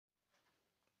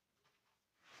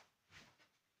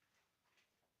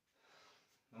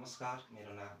नमस्कार,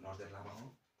 मेरो नाम नर्देन लामा हो।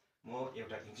 म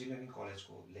एउटा इन्जिनियरिङ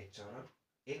कलेजको लेक्चरर,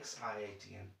 एक्स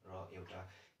IITIAN र एउटा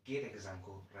गेट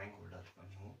एक्जामको र्याङ्क होल्डर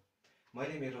पनि हुँ।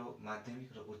 मैले मेरो माध्यमिक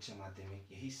र उच्च माध्यमिक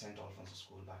यही सेन्ट अल्फन्स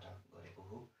स्कुलबाट गरेको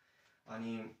हो।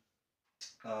 अनि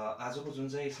आजको जुन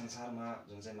चाहिँ संसारमा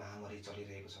जुन चाहिँ महामारी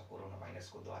चलिरहेको छ कोरोना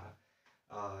भाइरसको द्वारा,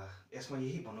 यसमा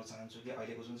यही भन्न चाहन्छु कि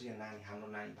अहिलेको जुन चाहिँ नानी हाम्रो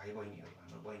नानी भाइ बहिनीहरू,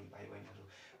 हाम्रो भाइ बहिनीहरू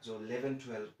जो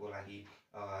 11-12 को लागि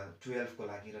 12 को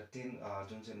लागि र 10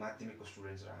 जुन चाहिँ माध्यमिकको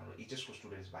स्टुडेन्ट्स र हाम्रो एचएसको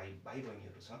स्टुडेन्ट्स भाइ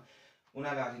बहिनीहरू छ,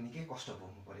 उनीहरूलाई अहिले निकै कष्ट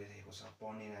भोग्नु परिरहेको छ।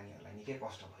 पढ्ने नानीहरूलाई निकै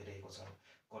कष्ट भइरहेको छ।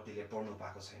 कतिले पढ्नु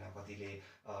पाएको छैन, कतिले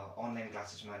अनलाइन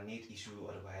क्लासेसमा नेट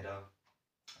इस्युहरू भएर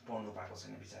पढ्नु पाएको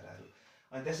छैन बिचराहरू।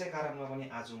 अनि त्यसै कारणमा पनि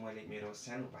आज मैले मेरो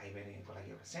सानो भाइ बहिनीहरूको लागि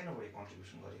एउटा सानो बढी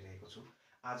कन्ट्रिब्युसन गरिरहेको छु।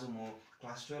 आज म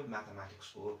क्लास 12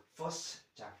 म्याथमेटिक्सको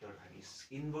फर्स्ट च्याप्टर हामी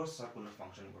इन्भर्स सर्कुलर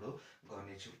फङ्सनबाट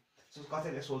गर्नेछु। सो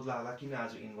कतैले सोध्ला होला किन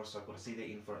आज इन्भर्स सर्कुलर, सिधै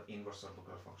इन्भर्स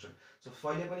सर्कुलर फङ्सन। सो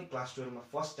पहिले पनि क्लास 12 मा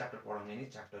फर्स्ट च्याप्टर पढाउने नै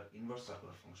च्याप्टर इन्भर्स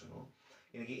सर्कुलर फङ्सन हो।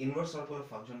 किनकि इन्भर्स सर्कुलर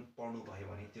फङ्सन पढ्नु भयो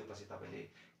भने त्यो पछि तपाईँले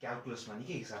क्यालकुलसमा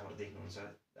निकै हिसाबहरू देख्नुहुन्छ।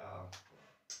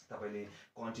 तपाईँले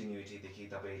कन्टिन्युटीदेखि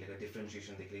तपाईँले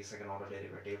डिफ्रेन्सिएसनदेखि second order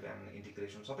derivative and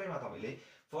integration सबैमा तपाईँले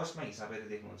फर्स्टमा हिसाबहरू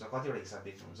देख्नुहुन्छ। कतिवटा हिसाब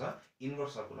देख्नुहुन्छ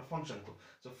इन्भर्स सर्कुलर फङ्सनको।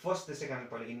 सो फर्स्ट त्यसै कारण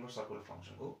पहिले इन्भर्स सर्कुलर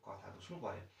फङ्सनको कथा बुझ्नु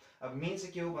पर्यो। अब मेन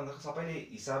चाहिँ के हो भन्दा सबैले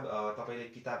हिसाब तपाईँले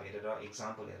किताब हेरेर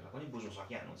एक्जाम्पल हेरेर पनि बुझ्नु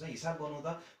सकिहाल्नुहुन्छ। हिसाब गर्नु त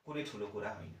कुनै ठुलो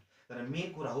कुरा होइन, तर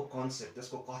मेन कुरा हो कन्सेप्ट,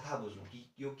 त्यसको कथा बुझ्नु कि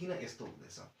यो किन यस्तो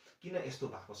हुँदैछ, किन यस्तो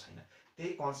भएको छैन।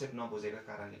 त्यही कन्सेप्ट नबुझेको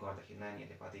कारणले गर्दाखेरि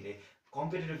नानीहरूले कतिले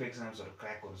कम्पिटेटिभ एक्जाम्सहरू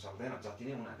क्र्याक गर्नु सक्दैन, जति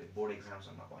नै उनीहरूले बोर्ड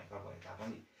एक्जाम्सहरूमा भएका भए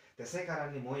तापनि। त्यसै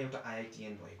कारणले म एउटा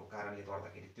IITIAN भएको कारणले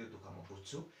गर्दाखेरि त्यो दुःख म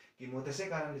बुझ्छु कि म त्यसै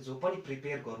कारणले जो पनि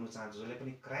प्रिपेयर गर्नु चाहन्छ, जसले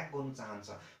पनि क्र्याक गर्नु चाहन्छ,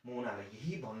 म उनीहरूलाई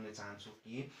यही भन्न चाहन्छु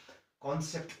कि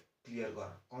कन्सेप्ट क्लियर गर।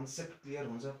 कन्सेप्ट क्लियर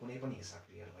हुन्छ, कुनै पनि हिसाब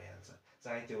क्लियर भइहाल्छ।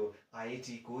 चाहे त्यो IIT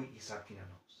को हिसाब किन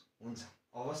नहोस्, हुन्छ,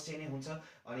 अवश्य नै हुन्छ।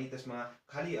 अनि त्यसमा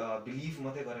खालि बिलिभ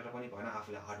मात्रै गरेर पनि भएन,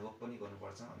 आफूले हार्डवर्क पनि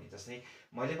गर्नुपर्छ। अनि जस्तै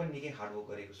मैले पनि निकै हार्डवर्क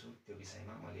गरेको छु त्यो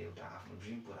विषयमा, मैले एउटा आफ्नो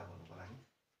ड्रिम पुरा गर्नुको लागि।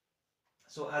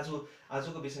 सो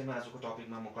आजको विषयमा, आजको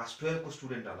टपिकमा म क्लास 12 को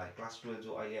स्टुडेन्टहरूलाई, क्लास 12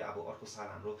 जो अहिले अब अर्को साल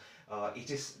हाम्रो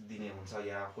एचएस दिने हुन्छ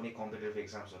या कुनै कम्पिटेटिभ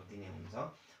एक्जाम्सहरू दिने हुन्छ,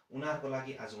 उनीहरूको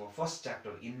लागि आज म फर्स्ट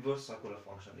च्याप्टर इन्भर्स सर्कुलर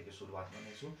फङ्सनदेखि सुरुवात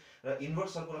गर्नेछु। र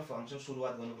इन्भर्स सर्कुलर फङ्सन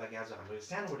सुरुवात गर्नुको लागि आज हाम्रो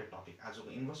सानोबडे टपिक, आजको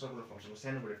इन्भर्स सर्कुलर फङ्सनको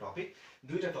सानोबडे टपिक,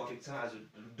 दुईवटा टपिक छ आज।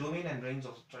 Domain and range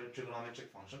of trigonometric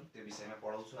function, त्यो विषयमा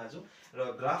पढाउँछु आज, र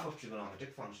graph of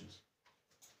trigonometric functions.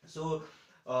 So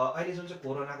अहिले जुन चाहिँ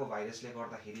कोरोनाको भाइरसले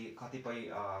गर्दाखेरि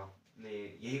कतिपयले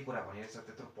यही कुरा भनिरहेछ,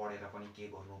 त्यत्रो पढेर पनि के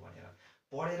गर्नु भनेर।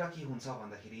 पढेर के हुन्छ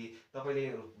भन्दाखेरि तपाईँले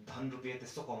धन रुपियाँ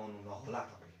त्यस्तो कमाउनु नहोला,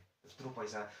 तपाईँले त्यत्रो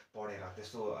पैसा पढेर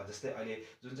त्यस्तो। जस्तै अहिले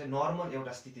जुन चाहिँ नर्मल एउटा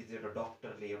स्थिति, एउटा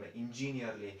डक्टरले, एउटा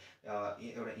इन्जिनियरले,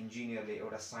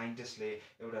 एउटा साइन्टिस्टले,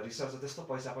 एउटा रिसर्चर त्यस्तो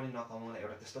पैसा पनि नकमाउला,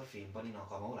 एउटा त्यस्तो फेम पनि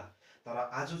नकमाउला। तर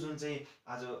आज जुन चाहिँ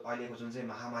अहिलेको जुन चाहिँ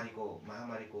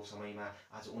महामारीको समयमा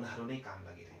आज उनीहरू नै काम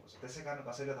लागिरहेको छ। त्यसै कारण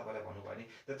कसैले तपाईँलाई भन्नुभयो भने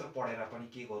त्यत्रो पढेर पनि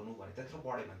के गर्नु भने, त्यत्रो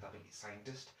पढ्यो भने तपाईँ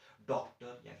साइन्टिस्ट,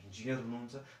 डक्टर या इन्जिनियर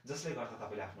हुनुहुन्छ, जसले गर्दा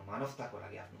तपाईँले आफ्नो मानवताको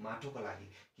लागि, आफ्नो माटोको लागि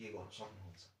के गर्नु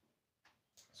सक्नुहुन्छ।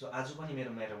 सो आज पनि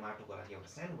मेरो माटोको लागि एउटा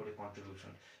सानोबडे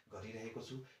कन्ट्रिब्युसन गरिरहेको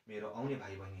छु। मेरो आउने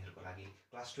भाइ बहिनीहरूको लागि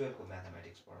क्लास 12 को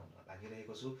म्याथमेटिक्स पढाउन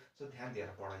लागिरहेको छु। सो ध्यान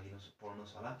दिएर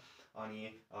पढ्नुहोस् होला।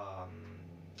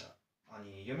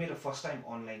 अनि यो मेरो फर्स्ट टाइम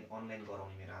अनलाइन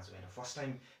गराउने, मेरो आज मेरो फर्स्ट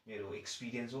टाइम मेरो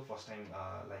एक्सपिरियन्स हो, फर्स्ट टाइम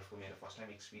लाइफको मेरो फर्स्ट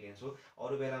टाइम एक्सपिरियन्स हो।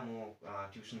 अरू बेला म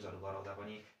ट्युसन्सहरू गराउँदा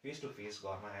पनि फेस टु फेस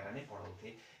घरमा आएर नै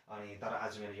पढाउँथेँ। अनि तर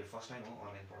आज मेरो यो फर्स्ट टाइम हो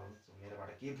अनलाइन पढाउनु।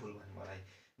 मेरोबाट के भुल भने मलाई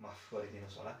माफ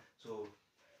गरिदिनुहोस् होला। सो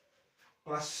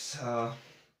क्लास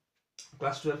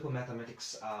 12 को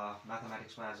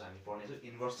म्याथमेटिक्समा आज हामी पढ्नेछौँ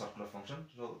इन्भर्स सर्कुलर फङ्सन।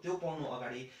 सो त्यो पढ्नु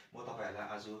अगाडि म तपाईँहरूलाई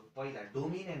आज पहिला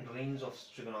domain and range of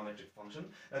trigonometric function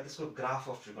र त्यसको ग्राफ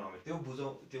अफ ट्रिगोनोमेट्री त्यो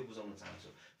बुझाउन चाहन्छु।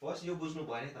 फर्स्ट यो बुझ्नु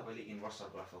भयो भने तपाईँले इन्भर्स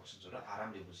सर्कुलर फङ्सन्सहरू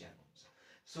आरामले बुझिहाल्नुहुन्छ।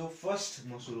 सो फर्स्ट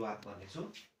म सुरुवात गर्नेछु।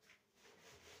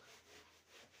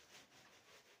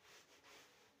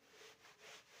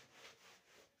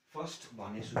 फर्स्ट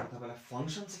भन्नेछु तपाईँलाई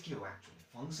फङ्सन चाहिँ के हो। एक्चुअली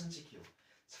फङ्सन चाहिँ के हो?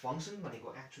 फङ्सन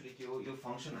भनेको एक्चुअली के हो? यो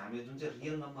फङ्सन हामीले जुन चाहिँ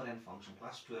real number and function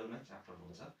class 12 मा च्याप्टर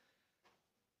हुन्छ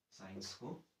साइन्सको,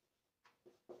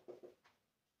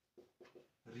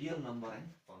 real number and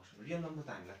function. Real number त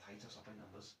हामीलाई थाहै छ, सबै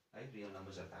नम्बर्स है, रियल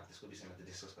नम्बर्सहरू त त्यसको विषयमा त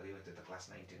डिस्कस गरियो, त्यो त क्लास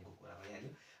 9-10 को कुरा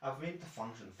भइहाल्यो। अब मेन त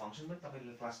फङ्सन पनि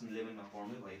तपाईँले क्लास 11 मा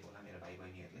पढ्नै भएको होला मेरो भाइ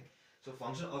बहिनीहरूले। सो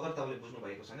फङ्सन अगर तपाईँले बुझ्नु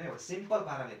भएको छैन, एउटा सिम्पल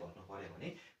पाराले भन्नु पर्यो भने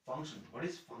function, what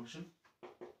is function?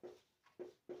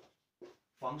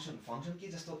 Function के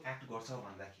जस्तो एक्ट गर्छ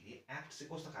भन्दाखेरि, एक्ट चाहिँ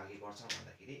कस्तो खालको गर्छ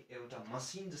भन्दाखेरि एउटा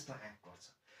मसिन जस्तो एक्ट गर्छ।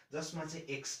 जसमा चाहिँ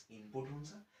x इनपुट हुन्छ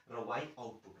र y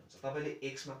आउटपुट हुन्छ। तपाईले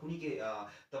x मा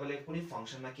तपाईले कुनै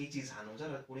फंक्सनमा केही चीज हाल्नुहुन्छ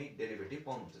र कुनै डेरिभेटिभ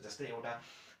पाउनुहुन्छ। जस्तै एउटा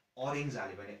ऑरेन्ज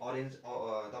हाल्यो भने ऑरेन्ज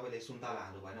तपाईले सुन्तला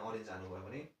हाल्नु भयो भने ऑरेन्ज हाल्नु भयो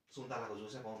भने सुन्तलाको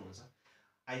जुसै पाउनुहुन्छ।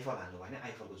 आइफल हाल्नु भयो भने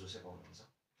आइफलको जुसै पाउनुहुन्छ।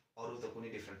 अरु त कुनै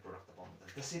डिफरेन्ट प्रोडक्ट त पाउनुहुँदैन।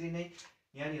 त्यसरी नै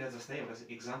यहाँनिर जस्तै एउटा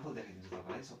एक्जाम्पल देखाइदिन्छु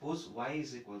तपाईलाई। Suppose y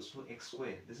is equals to x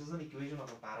square. This is an equation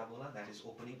of a parabola that is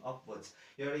opening upwards.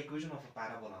 यो एउटा इक्वेसन अफ अ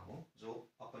parabola हो जो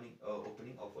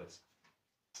opening upwards.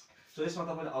 सो यसमा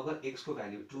तपाईले अगर x को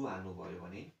भ्यालु 2 हाल्नु भयो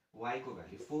भने y को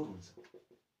भ्यालु 4 हुन्छ।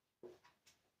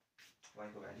 y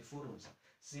को भ्यालु 4 हुन्छ।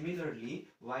 Similarly,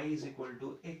 y is equal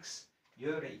to x. यो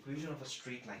एउटा equation of a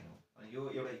straight line हो। अनि यो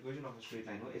एउटा equation of a straight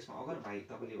line हो। यसमा अगर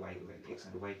तपाईले y को भ्यालु x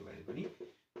अनि y को भ्यालु पनि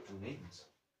 2 नै हुन्छ।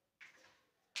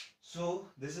 So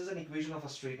this is an equation of a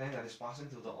straight line that is passing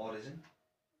through the origin,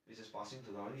 which is passing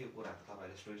through the origin. यो कुरा त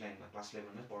तपाईले स्ट्रेट लाइनमा क्लास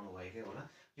 11 मै पढ्नु भएकै होला।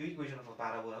 यो इक्वेसन अफ अ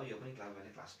प्याराबोला हो। यो पनि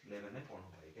क्लास 11 मै पढ्नु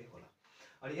भएकै होला।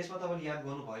 अनि यसमा तपाईले याद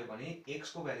गर्नु भयो भने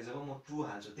x को भ्यालु जब म 2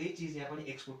 हाल्छु त्यही चीज यहाँ पनि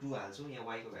x को 2 हाल्छु, यहाँ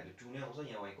y को भ्यालु 2 नै आउँछ,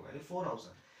 यहाँ y को भ्यालु 4 आउँछ।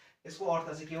 यसको अर्थ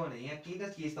चाहिँ के हो भने यहाँ केही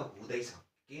न केही त हुँदैछ,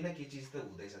 केही न केही चीज त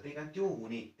हुँदैछ। त्यही कारण त्यो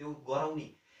हुने, त्यो गराउने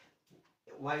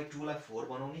y2 लाई 4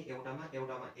 बनाउने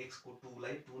एउटामा x को 2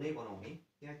 लाई 2 नै बनाउने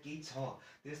त्यहाँ केही छ।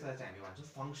 त्यसलाई चाहिँ हामी भन्छौं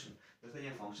फंक्सन। जस्तै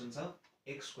यहाँ फंक्सन छ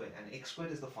x square and x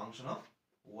square is the function of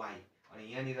y। अनि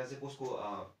यहाँनिर चाहिँ कसको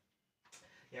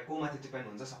यहाँ को माथि डिपेन्ड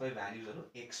हुन्छ सबै भ्यालुजहरु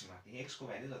x माथि। x को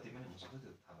भ्यालु जति पनि हुन सक्छ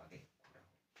त्यो थाहा भएकै कुरा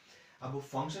हो। अब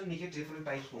फंक्सन निकै डिफरेन्ट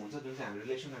टाइप्सको हुन्छ जुन चाहिँ हामी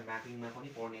रिलेसन एन्ड म्यापिङमा पनि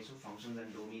पढ्ने छौं। फंक्सन्स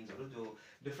एन्ड डोमेन्सहरु त्यो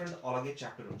डिफरेन्ट अलगै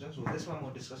च्याप्टर हुन्छ। सो त्यसमा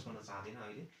म डिस्कस गर्न चाहदिन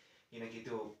अहिले, किनकि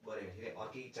त्यो गरे भने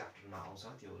अर्कै च्याप्टरमा आउँछ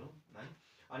त्योहरु है।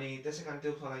 अनि त्यसैकारण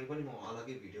त्यसको लागि पनि म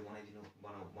अलगै भिडियो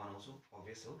बनाउँछु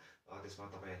अभियस हो। त्यसमा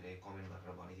तपाईहरुले कमेन्ट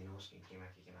गरेर भनिदिनुहोस् कि केमा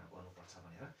गर्नुपर्छ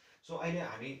भनेर। सो अहिले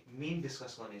हामी मेन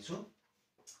डिस्कस गर्ने छौं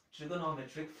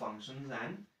trigonometric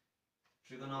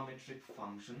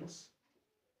functions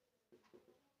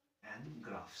and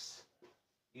graphs.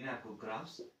 यिनीहरुको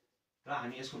graphs र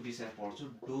हामी यसको विषय पढ्छौं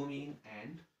domain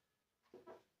and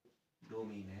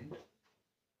range.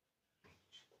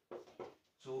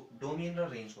 So domain र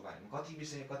रेन्जको बारेमा कति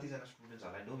जना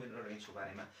स्टुडेन्ट्सहरुलाई डोमेन र रेन्जको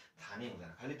बारेमा थाहा नै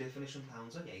हुँदैन। खाली डेफिनेसन थाहा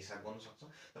हुन्छ, या हिसाब गर्न सक्छ,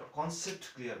 तर कन्सेप्ट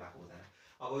क्लियर भएको हुँदैन।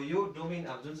 अब यो डोमेन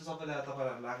अब जुन चाहिँ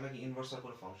तपाईलाई लाग्ला कि इन्भर्स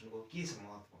सर्कुलर फंक्सनको के छ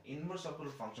महत्व। इन्भर्स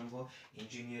सर्कुलर फंक्सनको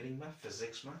इन्जिनियरिङमा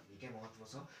फिजिक्समा निकै महत्व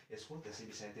छ यसको।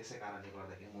 त्यसै कारणले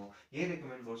गर्दाखेरि म यही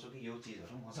रेकमेन्ड गर्छु कि यो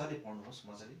चीजहरु मजाले पढ्नुहोस्,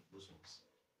 मजाले बुझ्नुहोस्।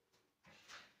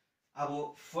 अब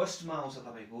फर्स्टमा आउँछ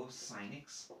तपाईको sin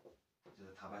x।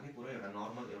 त्यो थाहा भएकै कुरा, एउटा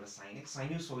नर्मल एउटा sin x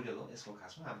साइनुसोइडल हो यसको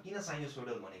खासमा। अब किन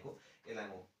साइनुसोइडल भनेको यसलाई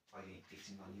म अहिले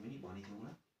एकछिन पनि भनिदिउँ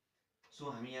न। सो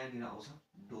हामी यहाँनिर आउँछ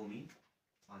डोमेन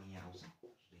अनि यहाँ आउँछ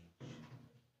रेन्ज।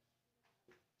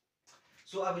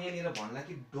 सो अब यहाँनिर भन्ला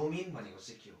कि डोमेन भनेको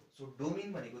चाहिँ के हो। सो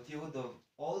डोमेन भनेको त्यो हो the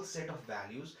all set of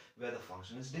values where the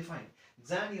function is defined.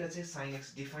 जहाँनिर चाहिँ sin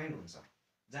x डिफाइन्ड हुन्छ,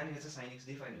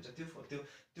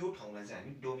 त्यो ठाउँलाई चाहिँ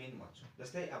हामी डोमेन भन्छौं।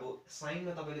 जस्तै अब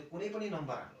साइनमा तपाईले कुनै पनि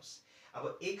नम्बर हाल्नुस्।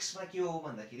 अब x मा के हो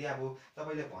भन्दाखेरि अब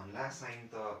तपाईले भन्ला sin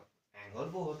त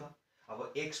एंगल पो हो त। अब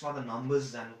x मा त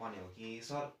नम्बर्स जानु पर्ने हो कि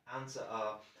सर आन्सर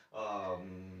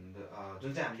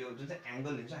जुन चाहिँ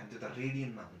एंगल लिन्छ हामी त्यो त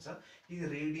रेडियनमा हुन्छ कि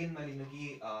रेडियनमा लिनु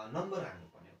कि नम्बर हाल्नु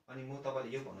पर्ने हो। अनि म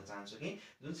तपाईलाई यो भन्न चाहन्छु कि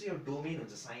जुन चाहिँ यो डोमेन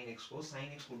हुन्छ sin x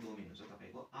को डोमेन हुन्छ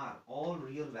तपाईको r all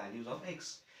real values of x।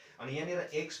 अनि यहाँनिर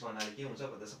x भन्नाले के हुन्छ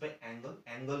भन्दा सबै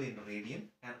angle in radian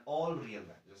and all real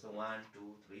values जस्तो 1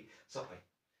 2 3 सबै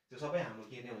त्यो सबै हाम्रो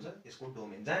के नै हुन्छ यसको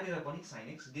डोमेन, जहाँनिर पनि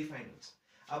sin x डिफाइन हुन्छ।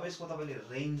 अब यसको तपाईले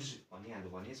रेन्ज भनिहाल्नु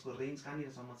भने यसको रेन्ज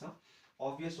कहाँनिरसम्म छ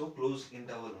अभियस हो, क्लोज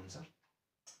इन्टरभल हुन्छ।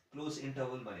 क्लोज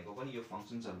इन्टरभल भनेको पनि यो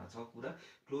फंक्सन्सहरुमा छ कुरा।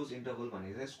 क्लोज इन्टरभल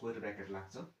भनेको चाहिँ स्क्वायर ब्र्याकेट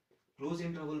लाग्छ। क्लोज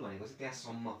इन्टरभल भनेको चाहिँ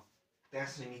त्यहाँसम्म, त्यहाँ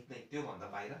सीमित नै, त्यो भन्दा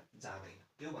बाहिर जाँदैन,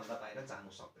 त्यो भन्दा बाहिर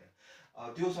जानु सक्दैन।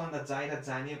 त्यो भन्दा बाहिर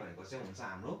जाने भनेको चाहिँ हुन्छ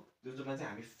हाम्रो जुनमा चाहिँ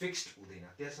हामी फिक्स्ड हुँदैन,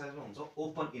 त्यसलाई हुन्छ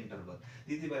ओपन इन्टरभल।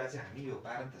 त्यतिबेला चाहिँ हामी यो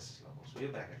प्यारेन्थेसिस लगाउँछौं, यो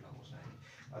ब्र्याकेट लगाउँछौं हामी।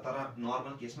 तर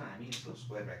नर्मल केसमा हामी यसको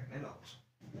स्क्वायर ब्र्याकेट नै लगाउँछौं।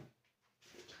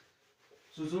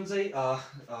 सो जुन चाहिँ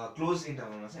क्लोज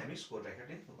इन्टरभलमा चाहिँ हामी स्क्वायर ब्र्याकेट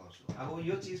नै लगाउँछौं। अब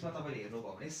यो चीजमा तपाईले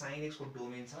हेर्नुभयो भने sin x को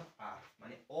डोमेन छ r,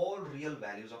 माने all real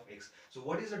values of x। So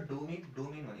what is a domain.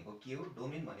 Domain भनेको के हो।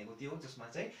 डोमेन भनेको त्यो हो जसमा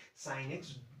चाहिँ sin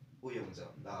x उयो हुन्छ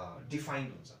डिफाइन्ड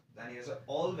हुन्छ, जहाँनिर चाहिँ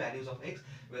all values of x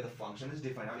where the function is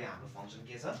defined। अहिले हाम्रो फंक्सन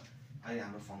के छ, अहिले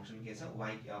हाम्रो फंक्सन के छ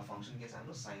y फंक्सन के छ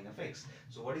हाम्रो sin of x।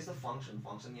 So what is the function.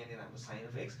 Function यहाँनिर हाम्रो sin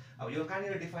of x। अब यो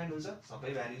कहाँनिर डिफाइन्ड हुन्छ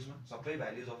सबै भ्यालुजमा, सबै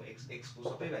भ्यालुज अफ x को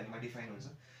सबै भ्यालुमा डिफाइन हुन्छ।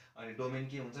 अनि डोमेन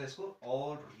के हुन्छ यसको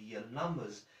all real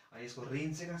numbers। अनि यसको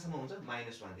रेन्ज चाहिँ कहाँसम्म हुन्छ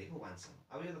 -1 देखि 1 सम्म।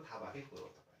 अब यो त थाहा भएकै कुरा हो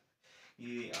तपाईलाई कि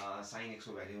sin x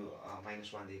को भ्यालु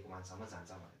 -1 देखि 1 सम्म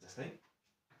जान्छ भने। जस्तै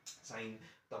साइन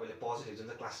तपाईँले पोजिटिभ जुन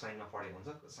चाहिँ क्लास 9 मा पढेको हुन्छ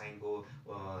साइनको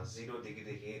 0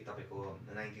 देखि तपाईँको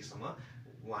 90 सम्म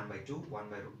 1/2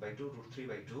 1/√2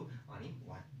 √3/2 अनि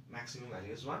 1 maximum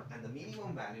value is 1 and the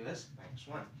minimum value is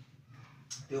 -1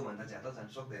 त्यो भन्दा ज्यादा जान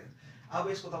सक्दैन। अब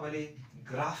यसको तपाईले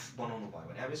ग्राफ बनाउनु भयो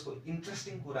भने अब यसको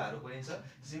इन्ट्रेस्टिङ कुराहरु पनि छ।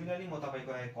 सिमिलरली म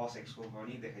तपाईलाई cos x को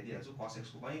पनि देखाइदिहाल्छु। cos x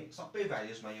को पनि सबै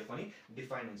भ्यालुजमा यो पनि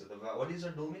डिफाइन हुन्छ। The what is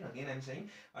a domain? Again I am saying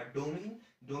a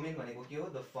domain भनेको के हो?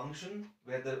 The function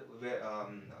where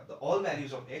the all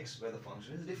values of x where the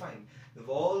function is defined. The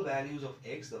all values of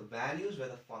x, the values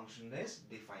where the function is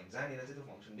defined. जहाँनिर चाहिँ त्यो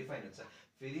function define हुन्छ।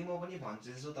 फेरि म पनि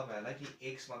भन्छु तपाईहरुलाई कि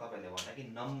x मा तपाईले भन्दा कि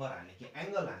नम्बर हाल्ने कि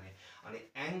एंगल हाल्ने अनि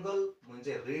एंगल जुन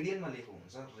चाहिँ रेडियनमा लेखेको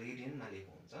हुन्छ रेडियनमा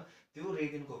लेखेको हुन्छ त्यो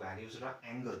रेडियनको भ्यालुज र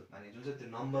एंगल माने जुन चाहिँ त्यो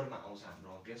नम्बरमा आउँछ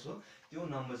हाम्रो अभ्यास हो त्यो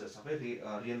नम्बर्स सबै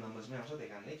रियल नम्बर्समै आउँछ। त्यही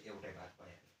कारणले एउटै बात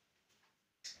भइहाल्यो।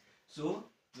 सो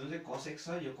जुन चाहिँ cos x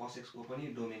छ यो cos x को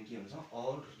पनि डोमेन के हुन्छ?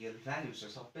 अल रियल भ्यालुज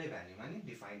सबै भ्यालुमा नि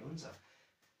डिफाइन हुन्छ।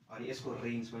 अनि यसको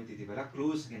रेन्ज पनि त्यति बेला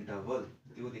क्लोज इन्टरभल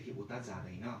त्यो देखि उता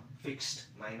जादैन। फिक्स्ड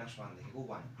 -1 देखिको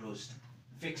 1 क्लोज्ड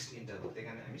फिक्स्ड इन्टरभल। त्यही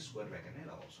कारण हामी स्क्वायर ब्र्याकेट नै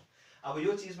लगाउँछौँ। अब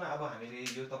यो चीजमा अब हामीले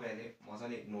यो तपाईहरुले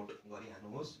मजाले नोट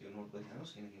गरिहाल्नुहोस्। यो नोट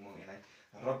गरिहाल्नुहोस् किनकि म यसलाई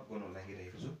रब गर्न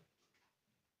लागिरहेको छु।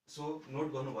 सो नोट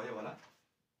गर्नुभयो होला।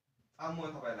 अब म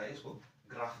तपाईहरुलाई यसको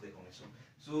ग्राफ देखाउने छु।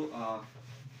 सो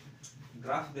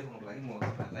ग्राफ देखाउनको लागि म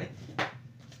तपाईहरुलाई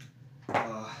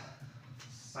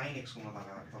sin x को म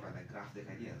तपाईहरुलाई ग्राफ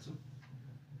देखाइदिहाल्छु।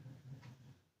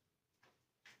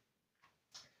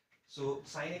 सो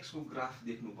sin x को ग्राफ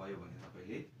देख्नु भयो भने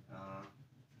तपाईले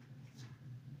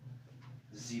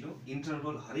 0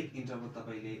 इन्टरभल हरेक इन्टरभल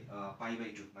तपाईले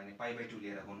π/2 माने π/2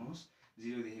 लिएर गर्नुहोस्।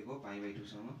 0 देखिको π/2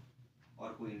 सम्म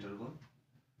अर्को इन्टरभल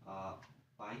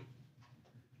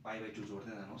π/2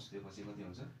 जोड्दै जानुहोस्। त्यसपछि कति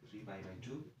हुन्छ?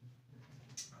 3π/2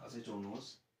 अझै जोड्नुहोस्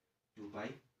 2π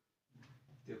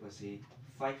त्यसपछि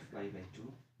 5π/2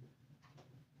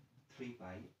 3π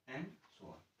एन्ड सो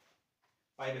अन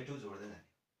π/2 जोड्दै जाने।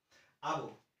 अब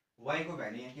y को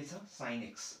भ्यालु यहाँ के छ? sin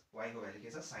x। y को भ्यालु के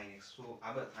छ? sin x। सो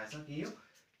अब थाहा छ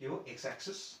के हो x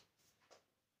एक्सिस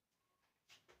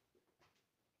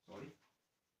सरी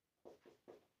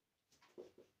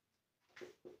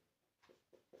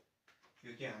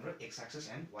यो के हाम्रो x axis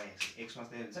and y axis. x मा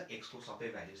चाहिँ हुन्छ x को सबै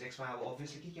भ्यालुज। x मा अब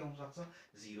obviously के आउन सक्छ?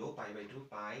 0 π/2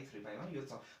 π 3π1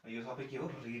 यो सबै के हो?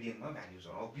 रेडियनमा भ्यालुज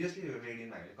हो। obviously यो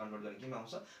रेडियनमा हामीले कन्भर्ट गर्ने केमा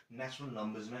आउँछ? नेचुरल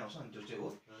नम्बर्समै आउँछ अनि त्यो चाहिँ हो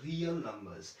रियल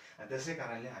नम्बर्स। त्यसै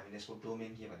कारणले हामीले यसको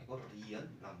डोमेन के भनेको? Real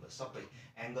numbers. सबै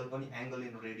एंगल पनि एंगल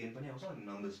इन रेडियन पनि आउँछ अनि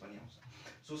नम्बर्स पनि आउँछ।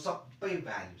 सो सबै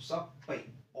भ्यालु सबै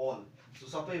अल सो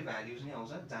सबै भ्यालुज नै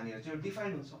आउँछ जहाँनिर चाहिँ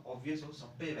डिफाइन हुन्छ। obvious हो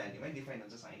सबै भ्यालुमै डिफाइन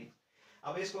हुन्छ sin x।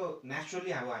 अब यसको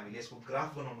नेचुरली अब हामीले यसको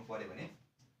ग्राफ बनाउनु पर्यो भने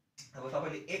अब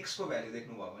तपाईले x को भ्यालु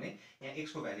देख्नु भयो भने यहाँ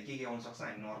x को भ्यालु के आउन सक्छ?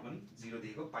 हामी नर्मली 0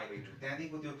 देखिको π/2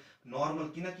 त्यहाँदेखिको त्यो नर्मल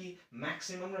किनकि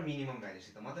म्याक्सिमम र मिनिमम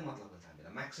भ्यालुसित मात्रै मतलब हुन्छ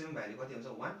हामीलाई। म्याक्सिमम भ्यालु कति हुन्छ?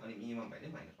 1 अनि मिनिमम भ्यालु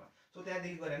 -1। सो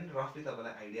त्यहाँदेखि गरे भने रफली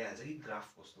तपाईलाई आइडिया आइहाल्छ कि ग्राफ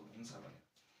कस्तो हुन्छ भनेर।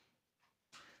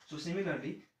 सो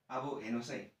सिमिलरली अब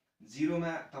हेर्नुस् है 0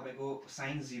 मा तपाईको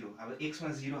sin 0 अब x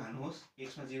मा 0 हाल्नुहोस्।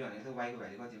 x मा 0 हालेर y को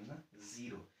भ्यालु कति हुन्छ?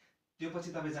 0। त्यो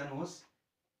पछि तपाई जानुहोस्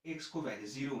x को भ्यालु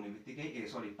 0 हुने बित्तिकै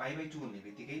सरी π/2 हुने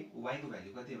बित्तिकै y को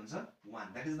भ्यालु कति हुन्छ?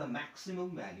 1। That is the maximum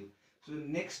value. So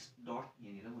next dot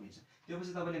यहाँनिर हुनेछ।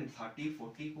 त्यसपछि तपाईले 30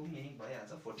 40 को पनि यही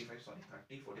भइहाल्छ। 45 सरी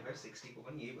 30 45 60 को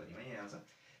पनि यही भरिमा यही आउँछ।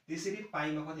 त्यसरी पाइ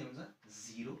मा कति हुन्छ?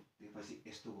 0। त्यसपछि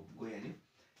यस्तो गइहाल्यो।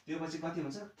 त्यसपछि कति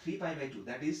हुन्छ? 3π/2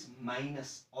 दैट इज माइनस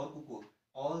अर्को को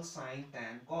all sin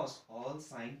tan cos all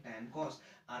sin tan cos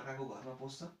अर्काको घरमा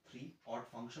पस्छ 3 odd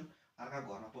फंक्शन अर्का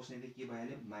घरमा पस्नेले के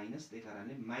भइहाल्यो? माइनस। त्यही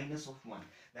कारणले -1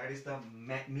 that is the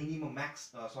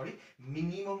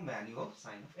minimum value of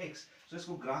sin of x। So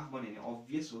यसको ग्राफ बन्यो भने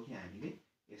obvious हो कि हामीले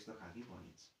यस्तो खाली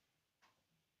बनिन्छ।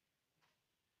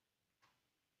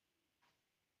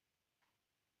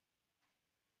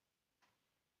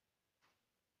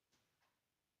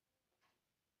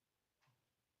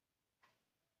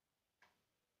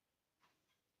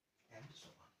 And so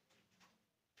on.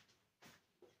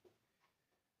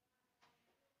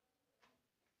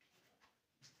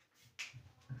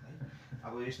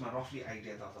 अब यसमा रफली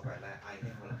आइडिया त तपाईहरुलाई आइ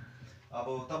नै होला। अब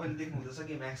तपाईले देख्नु हुँदैछ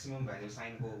कि म्याक्सिमम भ्यालु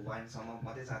sin को 1 सम्म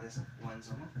मात्रै जाँदैछ। 1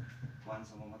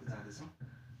 सम्म मात्रै जाँदैछ।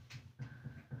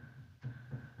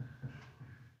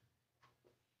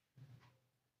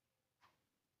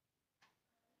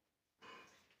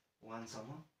 1 सम्म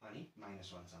अनि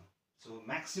 -1 सम्म। So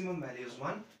maximum value is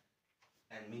 1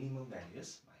 and minimum value is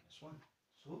 -1।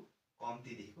 So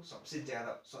कम्तीदेखिको सबसे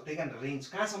ज्यादा त्यही कारण रेन्ज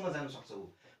कहाँसम्म जान सक्छ ऊ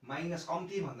माइनस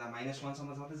कम्ती भन्दा -1 सम्म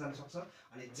मात्रै जान सक्छ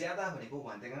अनि ज्यादा भनेको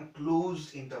 1 त्यही कारण closed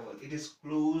interval it is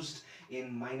closed in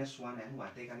 -1 and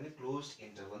 1 त्यही कारणले क्लोज्ड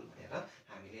इन्टरभल भनेर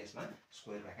हामीले यसमा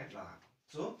स्क्वायर ब्र्याकेट लगाएको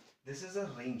so this is a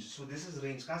range so this is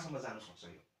range कहाँसम्म जान सक्छ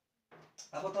यो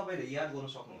अब तपाईले याद गर्न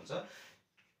सक्नुहुन्छ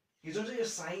यो जुन चाहिँ यो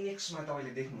sin x मा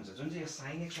तपाईले देख्नुहुन्छ जुन चाहिँ यो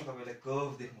sin x मा तपाईले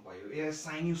कर्भ देख्नुभयो यो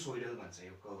साइनुसोइडल भन्छ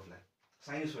यो कर्भलाई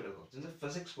साइनुसोइडल कर्भ जुन चाहिँ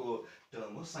फिजिक्सको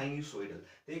टर्म हो साइनुसोइडल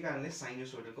त्यही कारणले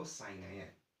साइनुसोइडलको साइन आयो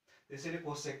त्यसैले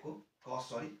कोसेकको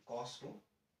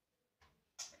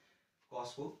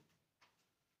कसको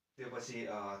त्यसपछि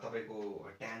तपाईको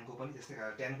ट्यानको पनि त्यस्तै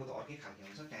ट्यानको त अर्कै खालको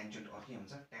हुन्छ ट्यान्जेन्ट अर्कै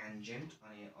हुन्छ ट्यान्जेन्ट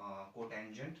अनि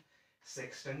कोट्यान्जेन्ट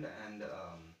सेक्सटेन्ट एन्ड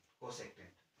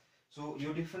कोसेक्टेन्ट सो यो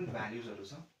डिफ्रेन्ट भ्याल्युजहरु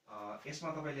छ यसमा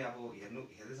तपाईले अब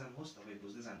हेर्दै जानुहोस् तपाई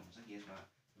बुझ्दै जानुहुन्छ कि यसमा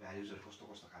भ्याल्युजहरु कस्तो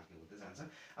कस्तो खालको हुँदै जान्छ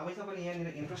अब तपाईले यहाँनिर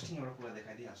इन्ट्रेस्टिङ एउटा कुरा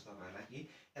देखाइदिइहाल्छु तपाईहरुलाई कि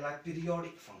यसलाई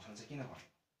पिरियोडिक फंक्सन चाहिँ किन भनेको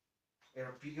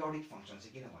एउटा पिरियोडिक फंक्सन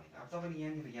चाहिँ किन भनेको अब तपाईले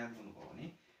यहाँनिर याद गर्नुभयो भने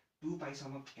 2 पाइ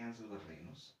सम्म क्यान्सल गरेर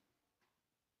हेर्नुस्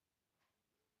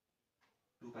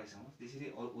 2 पाइ सम्म त्यसरी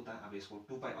उता अब यसको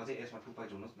 2 पाइ अझै यसमा 2 पाइ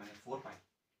जोड्नुस् माने 4 पाइ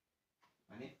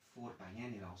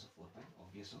यहाँनिर आउँछ 4 पाइ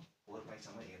अभियस हो 4 पाइ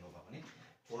सम्म हेर्नुभयो भने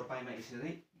 4 पाइमा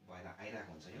यसरी भएर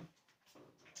आइराको हुन्छ यो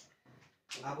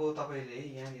अब तपाईले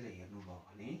यहाँनिर हेर्नुभयो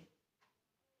भने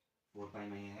 4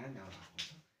 पाइमा यहाँ ल्याउनु हुन्छ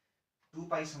 2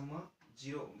 पाइ सम्म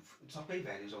 0 सबै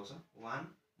भ्याल्युज आउँछ 1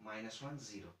 -1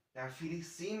 0 त्यहाँ फेरि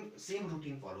सेम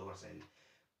रुटिन फलो गर्छ अहिले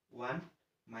 1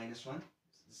 -1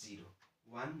 0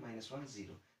 1 -1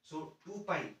 0 सो 2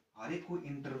 पाइ हरेकको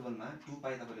इन्टरभलमा 2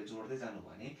 पाइ तपाईले जोड्दै जानु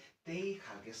भने त्यही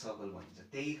खालके सर्कल भनिन्छ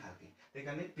त्यही खालके त्यही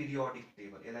कारणले पिरियोडिक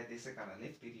टेबल यसलाई त्यसै कारणले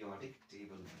पिरियोडिक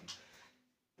टेबल भनिन्छ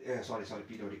सरी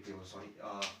पिरियोडिक टेबल सरी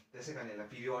त्यसै कारण यसलाई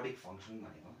पिरियोडिक फंक्सन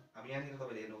भनेको अब यहाँनिर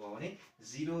तपाईले हेर्नुभयो भने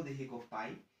 0 देखिको पाइ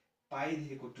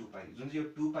देखिको 2 पाइ जुन चाहिँ यो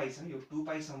 2 पाइ छ यो 2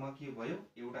 पाइ सम्म के भयो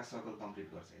एउटा सर्कल कम्प्लिट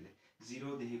गर्छ यसले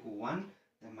 0 देखिको 1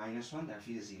 त्यहाँ -1 त्यहाँ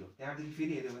फेरि 0 त्यहाँदेखि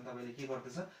फेरि हेर्यो भने तपाईले के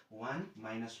गर्दैछ 1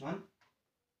 -1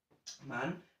 मान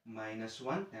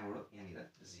 -1 त्यहाँबाट यहाँनिर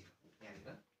 0 यहाँनिर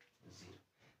 0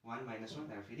 1 -1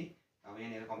 त्यहाँ फेरि अब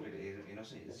यहाँनिर कम्प्लिट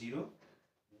हेर्नुस् 0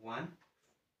 1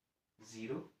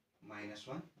 0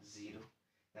 -1 0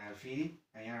 त्यहाँ फेरि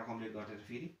यहाँ कम्प्लिट गरेर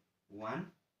फेरि 1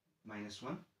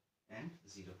 -1 एन्ड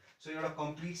 0 सो एउटा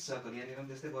कम्प्लिट सर्कल यहाँनिर पनि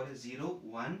त्यस्तै गरे 0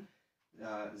 1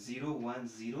 0 1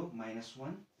 0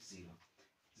 -1 0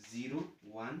 0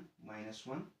 1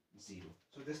 -1 0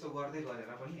 सो त्यस्तो गर्दै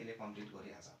गरेर पनि यसले कम्प्लिट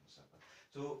गरिहाल्छ आफ्नो सर्कल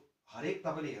सो हरेक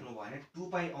तपाईले हेर्नु भयो भने 2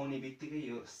 पाइ आउने बित्तिकै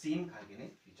यो सेम खालके नै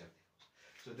फिचर देखाउँछ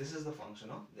so this is the function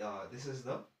of this is the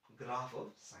graph of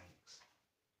sin x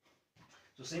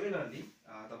so similarly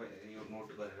तपाईले यो नोट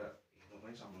गरेर हेर्नु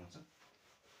पनि सक्नुहुन्छ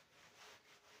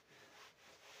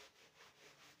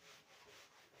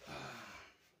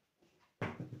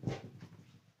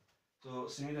सो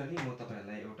सिमिलरली म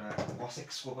तपाईहरुलाई एउटा cos x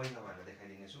को पनि तपाईहरुलाई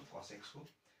देखाइदिने छु cos x को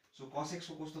सो cos x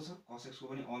को कस्तो छ cos x को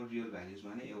पनि अल रियल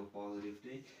भ्याल्युजमा नै यो पोजिटिभ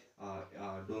चाहिँ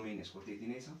डोमेन यसको त्यति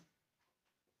नै छ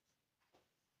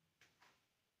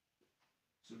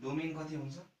सो डोमेन कति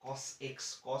हुन्छ cos x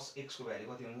को भ्यालु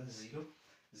कति हुन्छ 0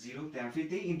 0 त्यहाँ फेरि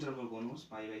त्यही इन्टरभल गर्नुहोस्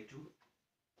π/2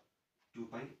 2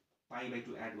 पाइ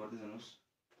π/2 एड गर्दै जानुहोस्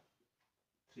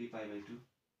 3 π/2 3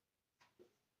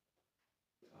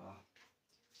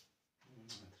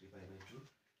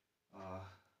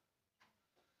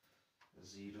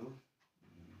 0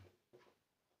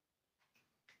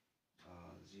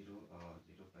 0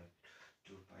 0 pi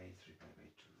 2 pi 3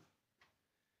 pi/2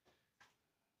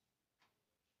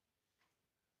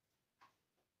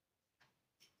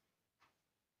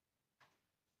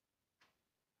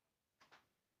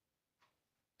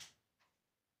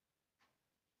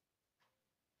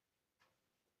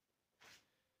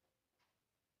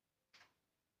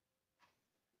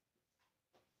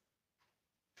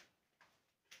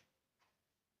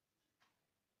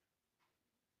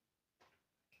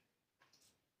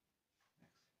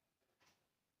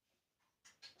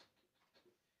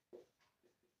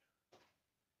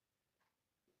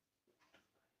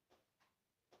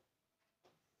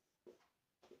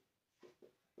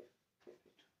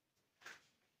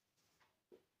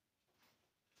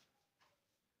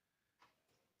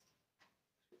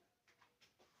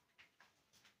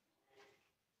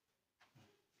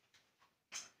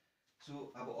 सो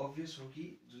अब अभियस हो कि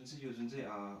जुन चाहिँ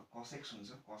cos x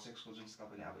हुन्छ cos x को जुन चाहिँ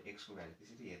तपाईले अब x को भ्यालु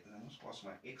त्यसरी हेर्दै जानुहोस् cos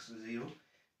मा x 0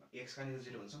 x कहाँनिर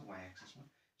 0 हुन्छ y एक्सिस मा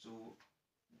सो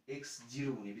x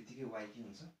 0 हुने बित्तिकै y के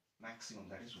हुन्छ म्याक्सिमम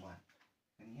दैट इज 1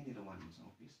 अनि यहाँनिर 1 हुन्छ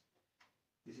अभियस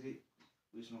त्यसरी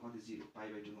उयसमा कति 0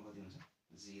 π/2 मा कति हुन्छ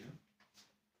 0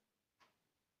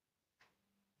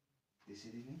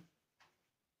 त्यसरी नै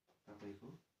तपाईको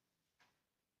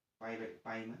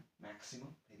पाइमा म्याक्सिमम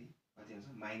फेरि कति हुन्छ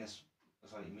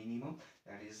minimum,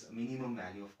 that is minimum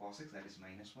value of cos x, that is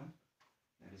 -1,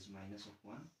 that is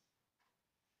 -1,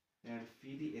 त्यहाँबाट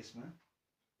फेरि यसमा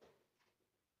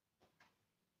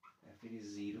फेरि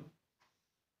 0,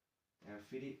 त्यहाँबाट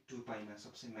फेरि 2 पाइमा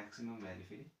सबसे म्याक्सिमम भ्याल्यु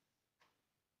फेरि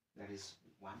द्याट इज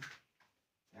 1,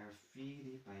 त्यहाँबाट फेरि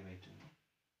π/2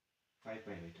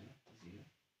 5π/2 0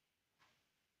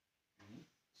 and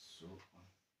so on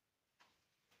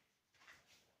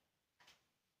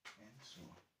and so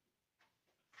on.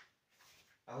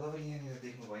 अब तपाईले यहाँनिर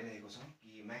देख्नु भइरहेको छ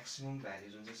कि म्याक्सिमम भ्याल्यु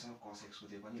जुन चाहिँ छ cos x को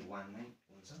त्यो पनि 1 मै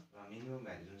हुन्छ र मिनिमम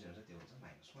भ्याल्यु जुन चाहिँ हुन्छ त्यो हुन्छ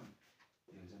 -1,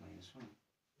 त्यो हुन्छ -1,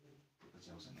 त्यसपछि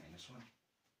आउँछ -1,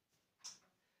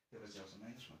 त्यसपछि आउँछ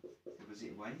 -1, त्यसपछि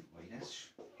y dash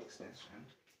x dash and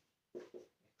x.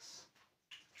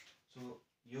 So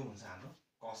यो हुन्छ हाम्रो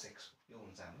cos x को, यो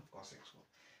हुन्छ हाम्रो cos x को.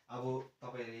 अब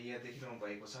तपाईले यहाँ देखिरहनु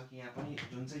भएको छ कि यहाँ पनि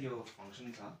जुन चाहिँ यो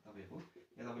फंक्सन छ तपाईको,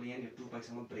 यहाँ तपाईले यहाँ 2 पाइ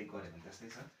सम्म ब्रेक गरे भने त्यस्तै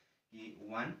छ कि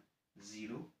 1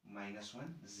 0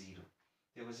 -1 0,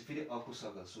 त्यसपछि फेरि अर्को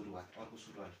सर्कल सुरुवात, अर्को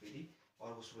सुरुवात फेरि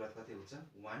अर्को सुरुवात कति हुन्छ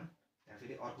 1, त्यहाँ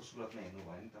फेरि अर्को सुरुवातमा हेर्नु भयो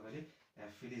भने तपाईले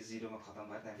त्यहाँ फेरि 0 मा खतम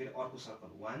भयो, त्यहाँ फेरि अर्को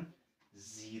सर्कल 1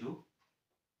 0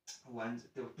 1,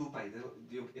 त्यो 2 पाइ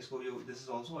यो यसको यो this is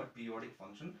also a periodic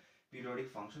function p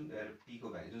को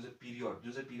भ्यालु जुन चाहिँ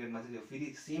पिरियडमा चाहिँ त्यो फेरि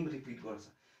सेम रिपिट गर्छ,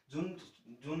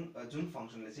 जुन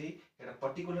फंक्सनले चाहिँ एउटा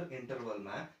पर्टिकुलर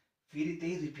इन्टरभलमा फेरि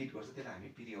त्यही रिपिट गर्छ, त्यसलाई हामी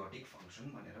पिरियोडिक फंक्सन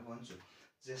भनेर भन्छौँ.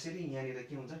 जसरी यहाँनिर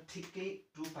के हुन्छ ठिक्कै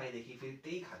 2 पाइदेखि फेरि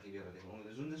त्यही खालको बेहोरा देखाउँछ,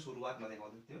 जुन चाहिँ सुरुवातमा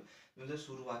देखाउँदै थियो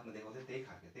त्यही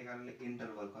खालको, त्यही कारणले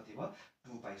इन्टरभल कति भयो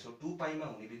 2 पाइ. सो 2 पाइमा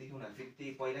हुने बित्तिकै उनीहरूले फेरि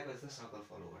त्यही पहिलाको जस्तो सर्कल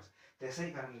फलो गर्छ, त्यसै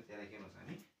कारणले त्यसलाई के भन्छ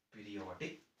हामी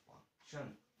periodic function.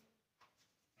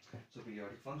 So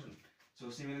periodic function.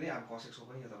 So similarly अब cos x को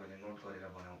पनि यो तपाईले नोट गरेर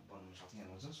बनाउन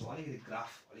सक्नुहुन्छ. सो अलिकति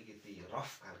ग्राफ अलिकति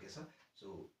रफ खालके छ, सो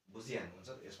बुझिहाल्नुहुन्छ.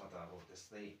 यसमा त अब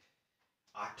त्यस्तै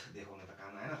 8 देखाउने त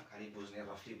काम आएन, खाली बुझ्ने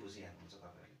रफली बुझिहाल्नुहुन्छ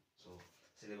तपाईहरुले. सो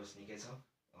सिलेबस निकै छ,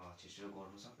 छिटो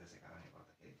गर्नु छ, त्यसै कारणले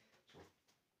गर्दाखेरि सो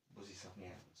बुझिसक्ने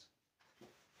हाल्नुहुन्छ.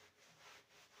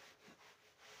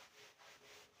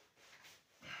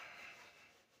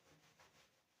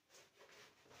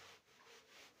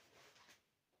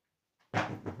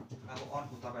 अब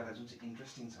अर्को तपाईलाई जुन चाहिँ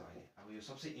इन्ट्रेस्टिङ छ अहिले, अब यो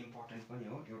सबसे इम्पोर्टेन्ट पनि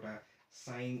हो, एउटा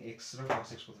sin x र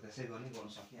cos x को त त्यसै गर्न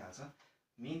सकिहाल्छ.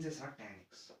 मेन चाहिँ छ tan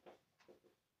x.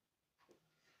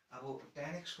 अब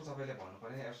tan x को तपाईले भन्नु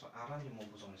पर्ने यसो आरामले म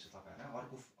बुझाउने छु तपाईहरुलाई.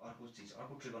 अर्को चीज,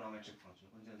 अर्को ट्रिगोनोमेट्रिक फंक्सन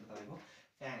कुन चाहिँ हुन्छ तपाईको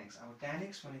tan x. अब tan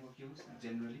x भनेको के हो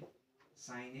generally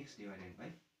sin x divided by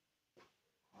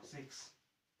cos x,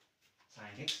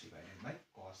 sin x divided by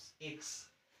cos x.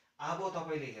 अब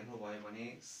तपाईले हेर्नु भयो भने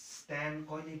tan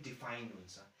कहिले डिफाइन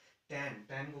हुन्छ,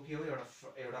 tan को के हो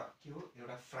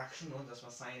एउटा फ्र्याक्सन हो जसमा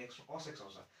sin x र cos x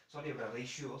आउँछ. सरी एउटा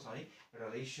रेशियो हो, एउटा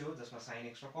रेशियो जसमा sin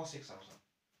x र cos x आउँछ.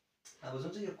 अब जुन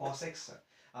चाहिँ यो cos x छ,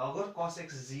 अगर cos x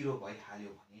 0 भइहाल्यो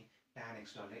भने tan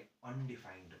x डल्लै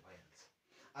अनडिफाइन्ड भइहाल्छ.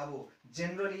 अब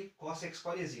जनरली cos x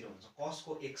कहिले 0 हुन्छ, cos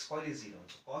को x कहिले 0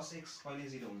 हुन्छ, cos x कहिले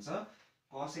 0 हुन्छ,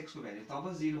 cos x को भ्यालु तब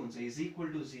 0 हुन्छ is equal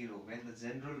to 0 when the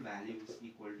general value is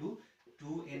equal to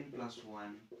 2n plus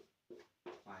 1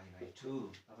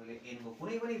 π/2. तपाईले n को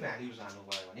कुनै पनि भ्यालु हाल्नु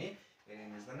भयो भने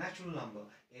n is the natural number,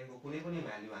 n को कुनै पनि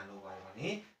भ्यालु हाल्नु भयो भने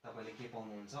तपाईले के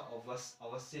पाउनुहुन्छ,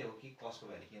 अवश्य हो कि cos को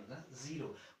भ्यालु के हुन्छ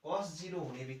 0. cos 0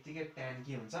 हुने बित्तिकै tan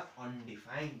के हुन्छ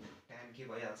अनडिफाइन्ड, tan के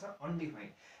भइहाल्छ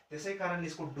अनडिफाइन्ड. त्यसै कारणले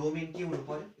यसको डोमेन के हुनु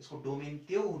पर्यो, यसको डोमेन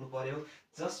त्यो हुनु पर्यो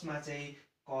जसमा चाहिँ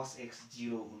cos x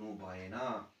 0 हुनु भएन.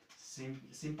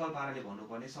 सिम्पल पाराले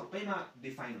भन्नुपर्ने सबैमा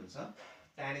डिफाइन हुन्छ,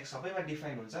 tan x सबैमा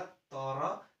डिफाइन हुन्छ, तर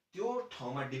त्यो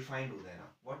ठाउँमा डिफाइन्ड हुँदैन.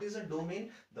 What is a domain,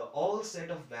 the all set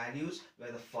of values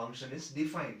where the function is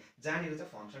defined. जहाँनिर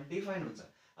चाहिँ फंक्शन डिफाइन हुन्छ.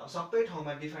 अब सबै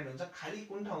ठाउँमा डिफाइन हुन्छ, खाली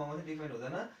कुन ठाउँमा मात्रै डिफाइन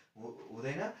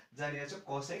हुँदैन जहाँनिर चाहिँ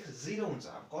cos x 0 हुन्छ.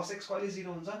 अब cos x कहिले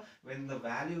 0 हुन्छ, when the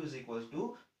value is equal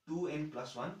to 2n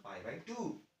plus 1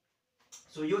 π/2.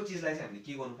 So यो चीजलाई चाहिँ हामीले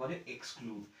के गर्नु पर्यो,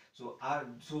 एक्सक्लुड.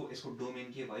 सो यसको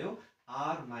डोमेन के भयो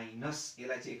r माइनस,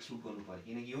 यसलाई चाहिँ एक्सक्लुड गर्नु पर्यो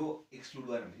किनकि यो एक्सक्लुड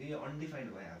गर्यो भने यो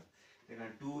अनडिफाइन्ड भइहाल्छ. त्यही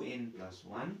कारण 2n plus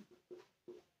 1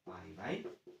 π/2.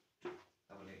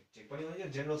 तपाईले चेक पनि गर्नु, यो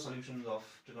general solutions of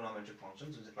trigonometric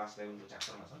functions जुन चाहिँ क्लास 11 को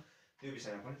च्याप्टरमा छ, त्यो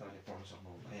विषयमा पनि तपाईले पढ्न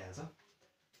सक्नु भइहाल्छ,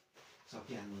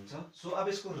 सकिहाल्नुहुन्छ. सो अब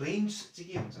यसको रेन्ज चाहिँ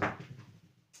के हुन्छ,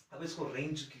 अब यसको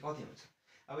रेन्ज के कति हुन्छ.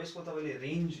 अब यसको तपाईले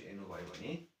रेन्ज हेर्नु भयो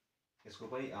भने यसको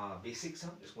पनि बेसिक छ,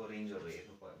 यसको रेन्जहरु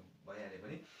हेर्नु भइहाल्यो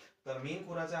भने. तर मेन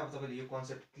कुरा चाहिँ अब तपाईले यो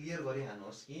कन्सेप्ट क्लियर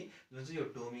गरिहाल्नुहोस् कि जुन चाहिँ यो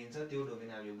डोमेन छ त्यो डोमेन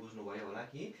अब यो बुझ्नु भयो होला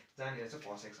कि जहाँनिर चाहिँ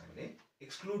cos x हामीले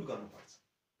एक्सक्लुड गर्नुपर्छ,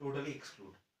 टोटली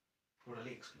एक्सक्लुड.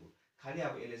 Totally exclude. खाली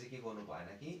अब यसले चाहिँ के गर्नु भएन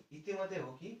कि यति मात्रै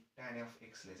हो कि tan of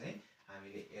x ले चाहिँ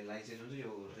हामीले यसलाई चाहिँ जुन चाहिँ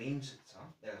यो रेन्ज छ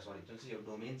सरी जुन चाहिँ यो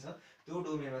डोमेन छ त्यो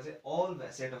डोमेनमा चाहिँ all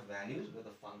set of values with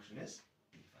the function is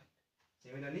defined.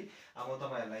 Similarly अब म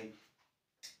तपाईहरुलाई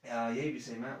यही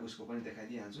विषयमा उसको पनि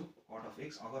देखाइदिइहाल्छु कट अफ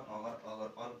x अगर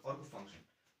अर्को function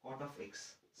cut off x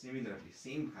similarly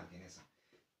same खालको नै छ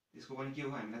त्यसको पनि के हो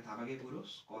हामीलाई थाहा भएकै कुरो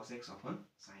cos x upon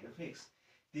sin of x।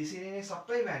 त्यसरी नै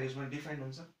सबै भ्याल्युजमा डिफाइन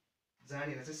हुन्छ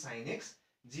जहाँनिर चाहिँ sin x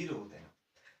 0 हुँदैन।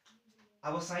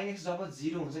 अब sin x जब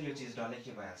 0 हुन्छ यो चीज डल्लै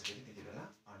के भइहाल्छ फेरि त्यति बेला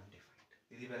अनडिफाइन्ड।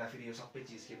 त्यति बेला फेरि यो सबै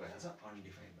चीज के भइहाल्छ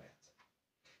अनडिफाइन्ड भइहाल्छ।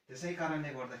 त्यसै कारणले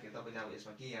गर्दाखेरि तपाईले अब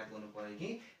यसमा के याद गर्नु पर्यो कि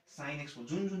sin x को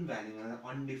जुन जुन भ्याल्युमा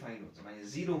अनडिफाइन्ड हुन्छ माने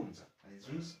 0 हुन्छ अनि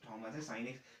जुन ठाउँमा चाहिँ sin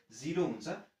x 0 हुन्छ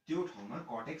त्यो ठाउँमा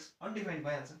cot x अनडिफाइन्ड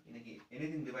भइहाल्छ किनकि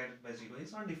anything divided by 0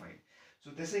 is undefined.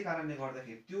 So त्यसै कारणले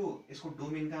गर्दाखेरि त्यो यसको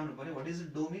डोमेन कहाँ हुनु पर्यो what is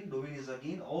the domain domain is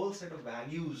again all set of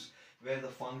values where the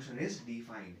function is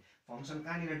defined. Function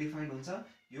कहाँनिर डिफाइन्ड हुन्छ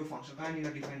यो फंक्शन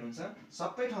कहाँनिर डिफाइन्ड हुन्छ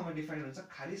सबै ठाउँमा डिफाइन्ड हुन्छ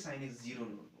खाली sin x 0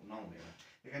 नहुनेमा।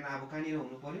 त्यही अब कहाँनिर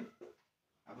हुनु पर्यो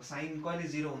अब sin कहिले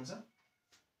 0 हुन्छ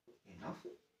enough.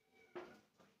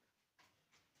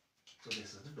 So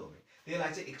this is the domain.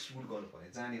 त्यसलाई चाहिँ एक्सक्लुड गर्नु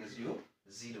पर्यो जहाँनिर चाहिँ यो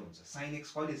 0 हुन्छ। sin x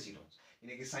कहिले 0 हुन्छ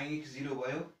किनकि sin x 0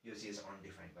 भयो यो चीज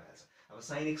अनडिफाइन्ड भइहाल्छ। अब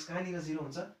sin x कहाँनिर 0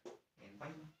 हुन्छ n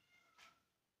पाइमा।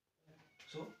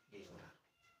 सो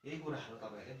यही कुराहरु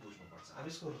तपाईहरुले बुझ्नुपर्छ। अब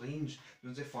यसको रेन्ज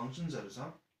जुन चाहिँ फंक्शन्सहरु छ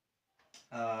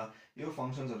यो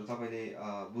फंक्शन्सहरु तपाईले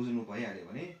बुझ्नु भइहाल्यो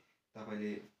भने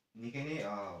तपाईले निकै नै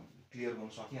क्लियर गर्न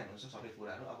सकिहाल्नुहुन्छ सबै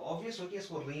कुराहरु। अब अभियस हो कि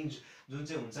यसको रेन्ज जुन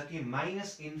चाहिँ हुन्छ कि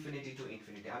 -इन्फिनिटी टु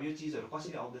इन्फिनिटी। अब यो चीजहरु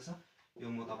कसरी आउँदैछ यो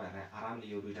म तपाईहरुलाई आरामले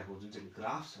यो दुईटाको जुन चाहिँ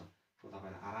ग्राफ छ त्यो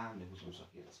तपाईलाई आरामले बुझ्न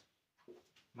सकिहाल्छ।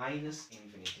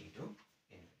 -इन्फिनिटी टु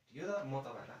इन्फिनिटी यो त म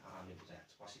तपाईहरुलाई आरामले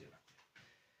बुझाइहाल्छु कसरी हो।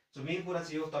 सो मेन कुरा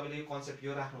चाहिँ यो तपाईले यो कन्सेप्ट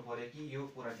यो राख्नु पर्यो कि यो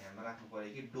कुरा ध्यानमा राख्नु पर्यो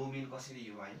कि डोमेन कसरी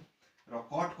यो आयो र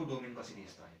कट को डोमेन कसरी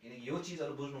यस्तो आयो किनकि यो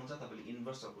चीजहरु बुझ्नुहुन्छ तपाईले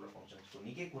इन्भर्स सर्कुलर फंक्शन्सको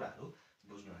निकै कुराहरु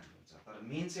बुझ्नु हाल्नुहुन्छ। तर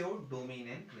मेन चाहिँ हो डोमेन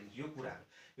एन्ड रेन्ज यो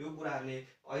कुराहरुले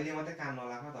अहिले मात्रै काम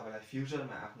नलाग्न तपाईलाई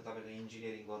फ्युचरमा आफ्नो तपाईले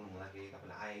इन्जिनियरिङ गर्नु हुँदाखेरि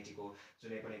तपाईले आईआईटी को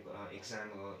जुनै पनि exam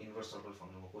inverse circular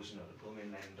फंक्शनको क्वेशनहरु domain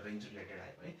and range related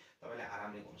आयो भने तपाईले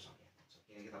आरामले गर्न सक्नुहुन्छ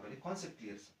किनकि तपाईले कन्सेप्ट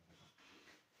क्लियर छ।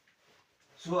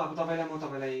 सो अब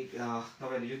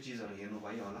तपाईलाई यो चीजहरु हेर्नु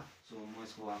भयो होला। सो म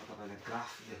यसको अब तपाईलाई ग्राफ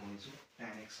देखाउने छु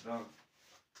tan x र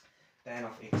tan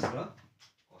of x र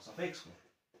cos of x को।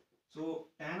 सो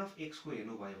tan of x को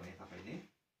हेर्नु भयो भने तपाईले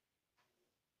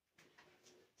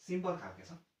सिम्पल खालको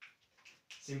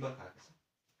छ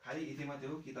खाली यति मात्रै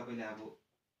हो कि तपाईले अब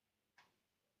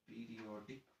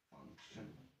पिरियोडिक फंक्शन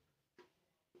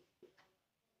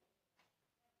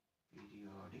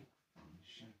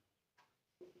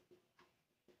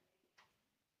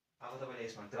अब तपाईले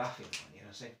यसमा ग्राफ हेर्नु भने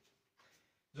हेर्नुस् है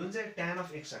जुन चाहिँ tan of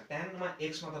x छ tan मा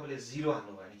x मा तपाईले 0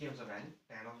 हाल्नु भयो भने के हुन्छ भ्यालु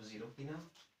tan of 0 किन।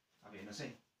 अब हेर्नुस् है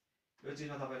यो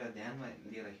चीजमा तपाईले ध्यानमा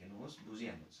लिएर हेर्नुहोस्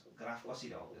बुझिहाल्नुहुन्छ ग्राफ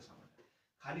कसरी आउँदैछ भनेर।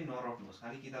 खाली नरट्नुहोस्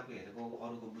खाली किताबको हेरेको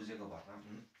अरुको बुझेको भरमा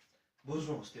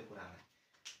बुझ्नुहोस् त्यो कुरालाई।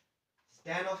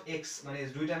 tan of x माने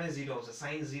दुईटामै 0 आउँछ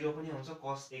sin 0 पनि आउँछ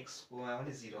cos x कोमा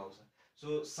पनि 0 आउँछ। So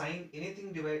sin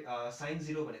anything divide sin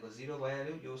 0 भनेको 0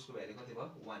 भइहाल्यो यो उसको भ्यालु कति भयो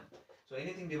 1। So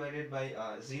anything divided by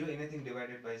 0, anything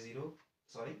divided by 0,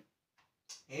 sorry,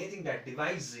 anything that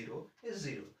divides 0 is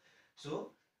 0. So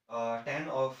tan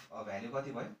of value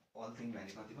कति भयो all thing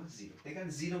value कति भयो 0। त्यही कारण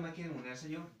 0 मा के हुने रहेछ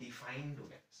यो डिफाइन्ड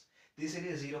हुने रहेछ।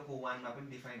 त्यसैले 0 को 1 मा पनि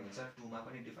डिफाइन हुन्छ 2 मा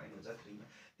पनि डिफाइन हुन्छ 3 मा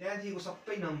त्यहाँदेखिको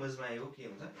सबै नम्बर्समा यो के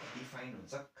हुन्छ डिफाइन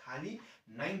हुन्छ। खाली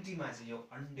 90 मा चाहिँ यो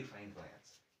अनडिफाइन्ड भइहाल्छ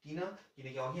किन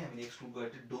किनकि अघि हामीले एक्सक्लुड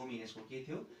गरेको डोमेन यसको के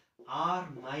थियो r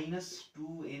minus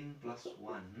 2n plus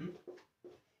 1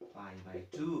 pi by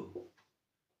 2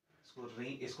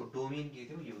 यसको डोमेन के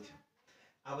थियो यो थियो।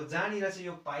 अब जहाँनिर चाहिँ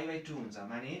यो pi by 2 हुन्छ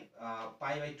माने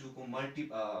pi by 2 को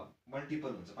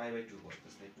मल्टिपल हुन्छ pi by 2 को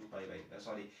जस्तै 2 pi by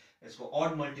सरी यसको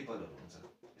अड मल्टिपलहरु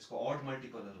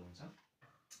हुन्छ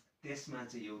त्यसमा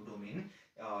चाहिँ यो डोमेन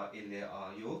यसले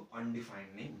यो अनडिफाइन्ड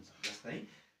नै हुन्छ। जस्तै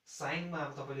sin मा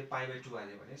अब तपाईले pi by 2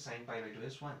 हाल्यो भने sin pi by 2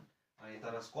 is 1 अनि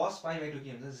तर cos pi by 2 के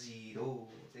हुन्छ 0।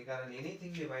 त्यही कारण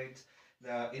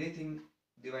anything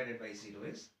divided by 0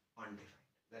 is undefined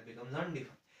that becomes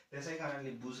undefined। त्यसै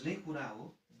कारणले बुझ्ने कुरा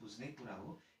हो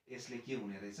यसले के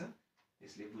हुने रहेछ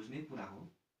यसले बुझ्ने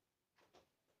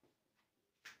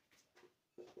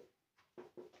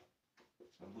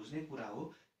कुरा हो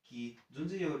कि जुन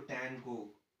चाहिँ यो tan को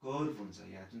कर्भ हुन्छ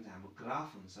या जुन चाहिँ हाम्रो ग्राफ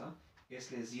हुन्छ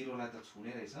यसले 0 लाई त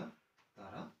छुने रहेछ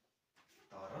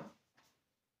तर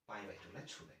pi by 2 लाई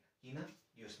छुदैन किन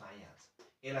यो आइहाल्छ।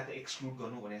 यसलाई त एक्सक्लुड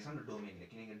गर्नु भनेको छ नि डोमेनले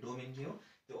किनकि डोमेन के हो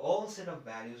त्यो all set of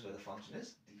values where the function is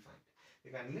defined.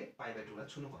 त्यही कारणले π/2 लाई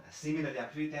छुनु भएन। सिमिलरली अब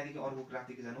फेरि त्यहाँदेखि अर्को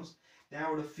ग्राफदेखि जानुहोस्,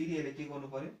 त्यहाँबाट फेरि यसले के गर्नु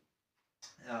पर्यो,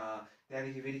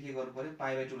 त्यहाँदेखि फेरि के गर्नु पर्यो,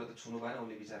 π/2 लाई त छुनु भएन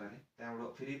उसले बिचाराले। त्यहाँबाट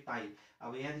फेरि पाइ,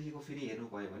 अब यहाँदेखिको फेरि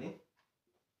हेर्नुभयो भने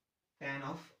tan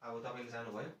अफ, अब तपाईँले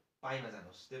जानुभयो पाइमा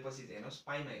जानुहोस्, त्यसपछि हेर्नुहोस्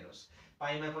पाइमा हेर्नुहोस्,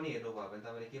 पाइमा पनि हेर्नुभयो भने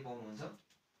तपाईँले के पाउनुहुन्छ,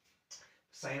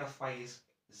 sin अफ पाइ इज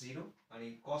 0 अनि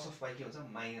cos अफ पाइ के हुन्छ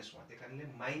 -1। त्यही कारणले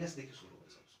माइनसदेखि सुरु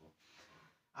हुन्छ उसको।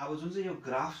 अब जुन चाहिँ यो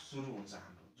ग्राफ सुरु हुन्छ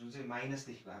हाम्रो, जुन चाहिँ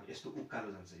माइनसदेखिको, अब यस्तो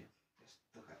उकालो जान्छ, यो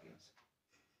यस्तो खालको हुन्छ।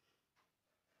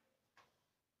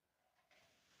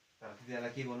 तर त्यतिबेला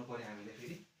के गर्नु पर्यो हामीले,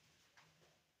 फेरि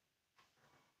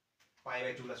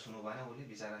π/2 लाई छुनु भएन उसले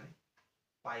बिचाराले।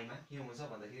 पाइमा के हुन्छ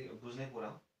भन्दाखेरि बुझ्ने कुरा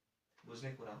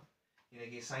हो,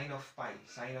 किनकि sin अफ पाइ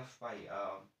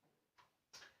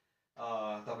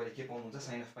तपाईँले के पाउनुहुन्छ,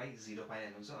 sin अफ पाइ 0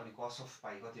 पाइहाल्नुहुन्छ अनि cos अफ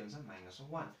पाइ कति हुन्छ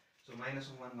 -1। सो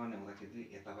 -1 गर्ने हुँदाखेरि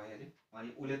यता भइहाल्यो। अनि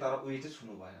उसले तर उयो चाहिँ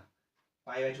छुनु भएन,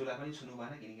 π/2 लाई पनि छुनु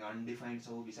भएन किनकि अनडिफाइन्ड छ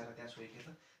ऊ बिचारा त्यहाँ छोएको त,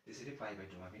 त्यसरी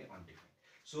π/2 मा पनि अनडिफाइन्ड।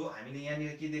 सो हामीले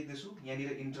यहाँनिर के देख्दैछौँ,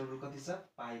 यहाँनिर इन्टरभल कति छ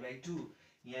π/2,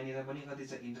 यहाँनिर पनि कति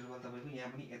छ इन्टरभल तपाईँको,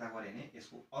 यहाँ पनि यता गऱ्यो भने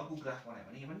यसको अर्को ग्राफ बनायो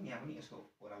भने यहाँ पनि यस्तो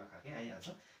ओह्रालो खालकै आइहाल्छ,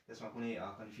 त्यसमा कुनै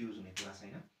कन्फ्युज हुने कुरा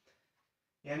छैन।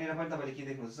 यहाँनिर पनि तपाईँले के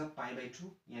देख्नुहुन्छ π/2,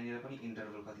 यहाँनिर पनि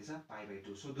इन्टरभल कति छ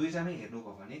π/2। सो दुईजनामै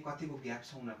हेर्नुभयो भने कतिको ग्याप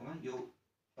छ उनीहरूकोमा, यो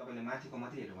तपाईँले माथिको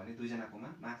मात्रै हेर्नु भने दुईजनाकोमा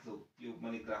माथिल्लो यो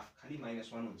मैले ग्राफ खालि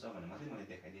 -1 हुन्छ भनेर मात्रै मैले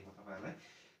देखाइदिएको तपाईँहरूलाई।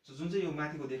 सो जुन चाहिँ यो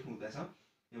माथिको देख्नु हुँदैछ,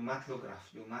 यो माथिल्लो ग्राफ,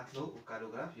 यो माथिल्लो उकालो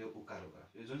ग्राफ, यो उकालो ग्राफ,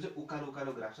 यो जुन चाहिँ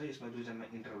उकालो ग्राफ छ यसमा दुईजनामा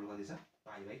इन्टरभल कति छ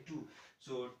π/2।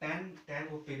 सो tan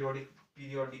को periodic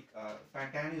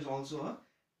tan is also a,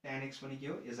 tan x पनि के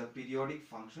हो, is a periodic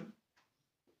function,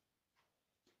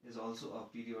 is also a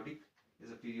periodic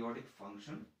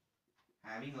function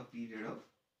having a period of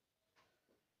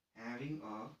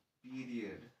π/2।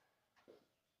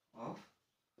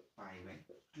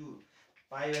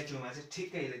 π/2 मा चाहिँ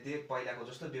ठिक्कै यसले त्यो पहिलाको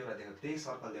जस्तो बेहोरा देखाउँथ्यो, त्यही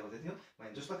सर्कल देखाउँदै थियो,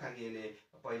 भने जस्तो खालको यसले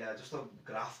पहिला जस्तो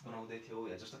ग्राफ बनाउँदै थियो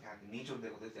या जस्तो खालको नेचर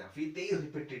देखाउँदै थियो, फेरि त्यही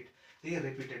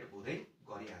रिपिटेड हुँदै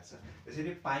गरिहाल्छ।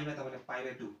 त्यसैले पाइमा तपाईँले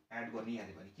π/2 एड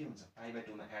गरिहाल्यो भने के हुन्छ,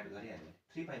 π/2 मा एड गरिहाल्यो भने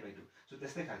 3π/2। सो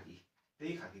त्यस्तै खालको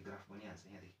त्यही खालको ग्राफ बनिहाल्छ।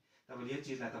 यहाँदेखि तपाईँले यो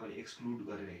चिजलाई तपाईँले एक्सक्लुड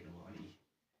गरेर हेर्नुभयो भने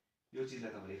यो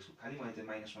चिजलाई तपाईँले एक्सक्लुड, खालि मैले त्यो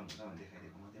 -1 हुन्छ भने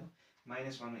देखाइदिएको मात्रै हो,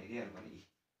 -1 मा हेरिहाल्यो भने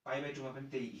π/2 मा पनि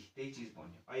त्यही चिज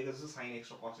बन्यो। अहिले जस्तो sin x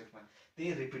र cos x मा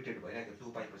त्यही रिपिटेड भइरहेको,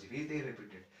 2π पछि फेरि त्यही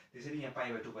रिपिटेड, त्यसरी यहाँ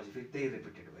π/2 पछि फेरि त्यही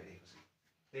रिपिटेड भइरहेको छ।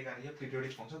 त्यही कारण यो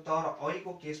पिरियोडिक फंक्सन, तर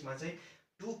अहिलेको केसमा चाहिँ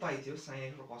 2π थियो sin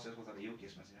x र cos x को, तर यो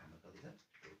केसमा चाहिँ हाम्रो कति छ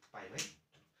π/2।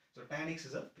 So tan x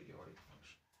is a periodic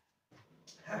function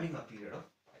having a period of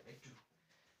π/2।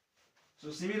 So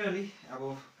similarly अब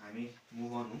हामी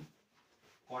मुभ अन हौँ,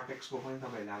 cot x को पनि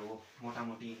तपाईँहरूले अब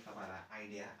मोटामोटी तपाईँहरूलाई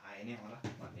आइडिया आए नै होला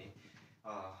भन्ने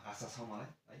आशा छ मलाई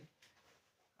है।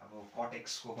 अब cot x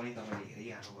को पनि तपाईँले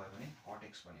हेरिहाल्नुभयो भने cot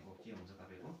x भनेको के हुन्छ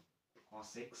तपाईँको cos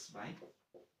x by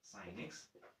sin x,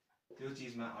 त्यो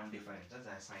चिजमा अनडिफाइन्ड हुन्छ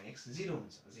जहाँ sin x 0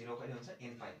 हुन्छ, 0 कहिले हुन्छ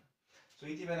n π। सो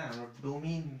यति बेला हाम्रो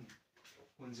डोमेन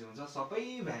कुन चाहिँ हुन्छ, सबै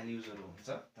भ्याल्युजहरू हुन्छ,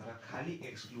 तर खालि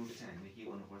एक्सक्लुड चाहिँ हामीले के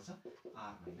गर्नुपर्छ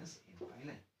r - n π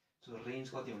लाई। सो रेन्ज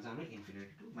कति हुन्छ हाम्रो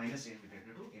इन्फिनिटी टु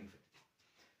 -इन्फिनिटी।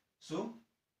 सो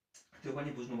त्यो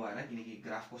पनि बुझ्नु भयो होला, किनकि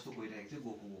ग्राफ कस्तो गइरहेको थियो,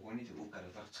 गएको नि थियो उकालो,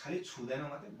 तर खालि छुँदैन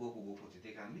मात्रै, गएको थियो,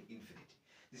 त्यही कारणले इन्फिनिटी।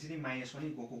 त्यसरी माइनस पनि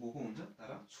गएको हुन्छ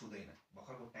तर छुँदैन,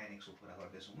 भर्खरको tan x को कुरा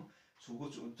गर्दैछु म,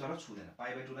 तर छुँदैन,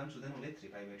 π/2 लाई पनि छुँदैन उसले,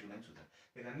 3π/2 लाई पनि छुँदैन।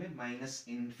 त्यही कारणले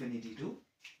 -इन्फिनिटी टु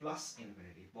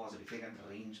 +इन्फिनिटी पोजिटिभ, त्यही कारण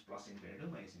रेन्ज +इन्फिनिटी टु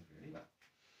 -इन्फिनिटी भयो।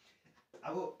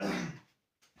 अब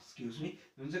एक्सक्युज मी,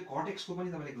 जुन चाहिँ cot x को पनि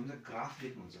तपाईँले जुन चाहिँ ग्राफ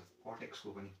देख्नुहुन्छ cot x को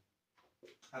पनि,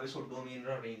 अब यसको डोमेन र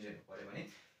रेन्ज हेर्नु पर्यो भने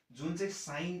जुन चाहिँ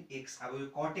sin x, अब यो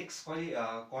cot x कहिले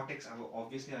cot x अब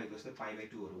अभियसली आएको जस्तै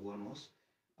π/2 हरू गर्नुहोस्,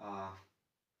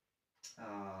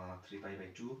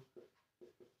 3π/2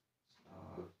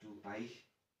 2π,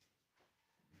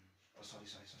 सरी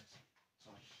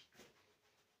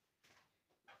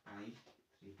पाइ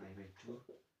 3π/2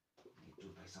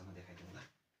 2π सम्म देखाइदिउँ ल।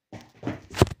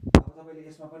 अब तपाईँले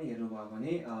यसमा पनि हेर्नुभयो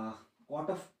भने cot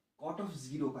of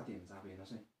 0 कति हुन्छ, अब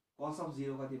हेर्नुहोस् है, cos of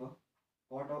 0 कति भयो,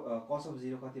 cos of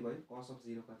 0 कति भयो, cos of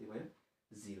 0 कति भयो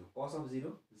 0, cos of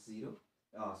 0 0,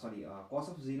 sorry cos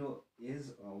of 0 is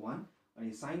 1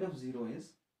 अनि sin of 0 इज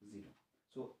 0।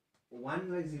 सो 1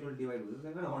 लाई 0 डिवाइड हुँदैन,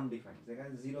 त्यही कारण अनडिफाइन्ड, त्यही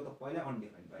कारण 0 त पहिला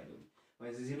अनडिफाइन्ड भयो,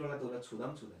 भनेपछि 0 लाई त उसलाई छुँदा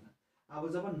पनि छुँदैन। अब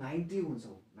जब 90 हुन्छ,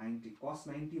 90 cos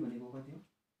 90 भनेको कति हो,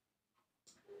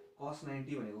 cos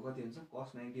 90 भनेको कति हुन्छ, cos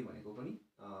 90 भनेको पनि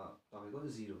तपाईँको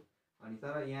 0, अनि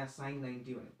तर यहाँ sin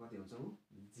 90 भनेको कति हुन्छ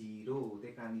 0।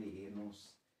 त्यही कारणले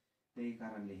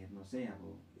हेर्नुहोस् है, अब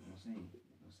हेर्नुहोस् है,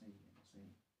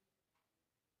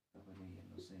 तपाईँले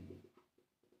हेर्नुहोस् है,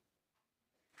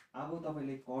 अब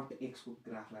तपाईले cot x को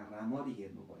ग्राफलाई राम्ररी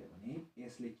हेर्नु भयो भने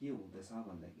यसले के हुँदैछ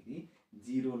भन्दाखेरि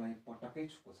 0 लाई पटक्कै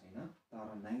छुको छैन तर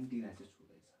 90 लाई चाहिँ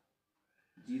छुदैछ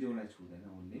 0 लाई छुदैन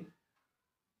उले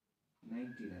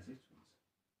 90 लाई चाहिँ छुन्छ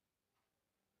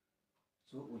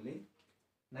सो उले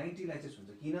 90 लाई चाहिँ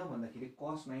छुन्छ किन भन्दाखेरि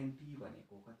cos 90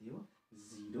 भनेको कति हो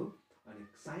 0 अनि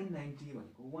sin 90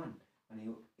 भनेको 1 अनि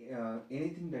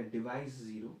anything that divides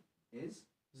 0 is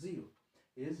 0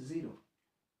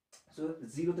 so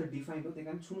 0 त डिफाइन्ड हो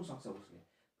त्यही छुनु सक्छ उसले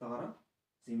तर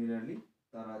सिमिलरली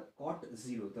तर cot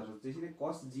 0 तर जसरी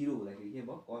cos 0 हुँदाखेरि के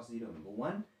भयो cos 0 भनेको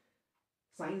 1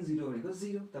 sin 0 भनेको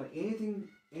 0 तर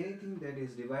anything that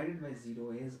is divided by 0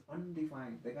 is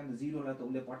undefined त्यही कारण 0 लाई त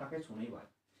उले पटक्कै छुनै भयो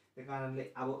त्यही कारणले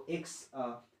अब x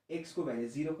को भ्यालु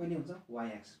 0 कहिले हुन्छ y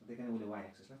एक्सिस त्यही कारण उले y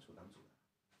एक्सिसलाई छुँदैन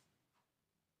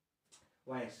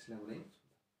y एक्सिसलाई उले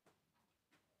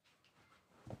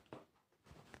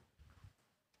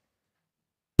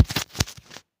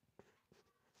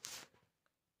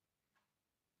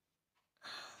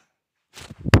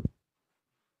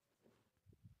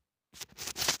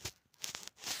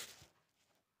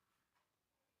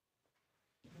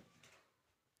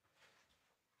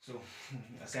So,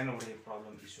 सानो बढी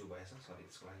प्रब्लम इस्यु भएछ सरी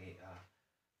त्यसको लागि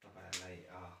तपाईहरुलाई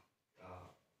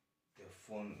त्यो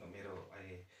फोन मेरो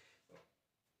अहिले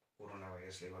कोरोना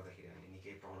भाइरसले गर्दाखेरि अलि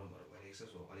निकै प्रब्लमहरु भइरहेको छ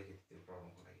सो अलिकति त्यो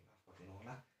प्रब्लमको लागि माफ गरिदिनु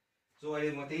होला सो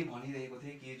अहिले म त्यही भनिरहेको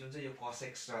थिए कि जुन चाहिँ यो cos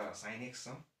x र sin x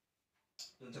छ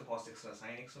जुन चाहिँ cos x र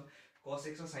sin x हो cos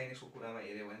x र sin x को कुरामा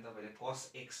हेर्यो भने तपाईले cos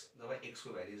x जब x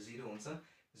को भ्यालु 0 हुन्छ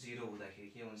 0 हुँदाखेरि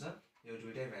के हुन्छ यो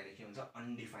दुईटै भ्यालु के हुन्छ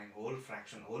undefined whole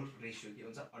fraction whole ratio के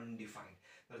हुन्छ अनडिफाइन्ड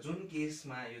तर जुन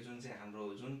केसमा यो जुन चाहिँ हाम्रो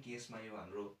जुन केसमा यो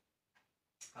हाम्रो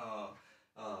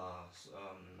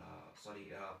सरी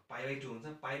π/2 हुन्छ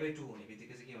π/2 हुने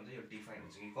बित्तिकै चाहिँ के हुन्छ यो डिफाइन्ड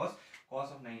हुन्छ कि cos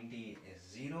of 90 is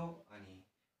 0 अनि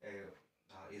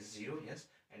is 0 yes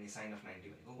and sin of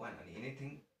 90 भनेको 1 अनि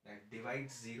anything that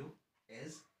divides 0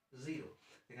 is 0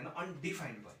 त्यही कारण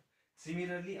अनडिफाइन्ड भयो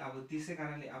सिमिलरली अब त्यसै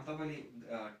कारणले अब तपाईले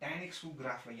tan x को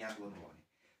ग्राफलाई याद गर्नुभयो भने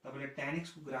तपाईले tan x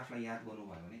को ग्राफलाई याद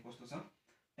गर्नुभयो भने कस्तो छ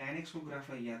tan x को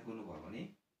ग्राफलाई याद गर्नुभयो भने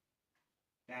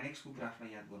tan x को ग्राफलाई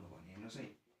याद गर्नुभयो भने हेर्नुस् है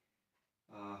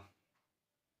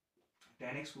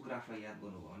tan x को ग्राफलाई याद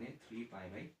गर्नुभयो भने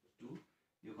 3π/2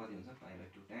 यो कति हुन्छ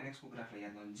π/2 tan x को ग्राफलाई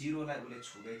याद गर्नु 0 लाई उले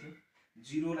छुदै थियो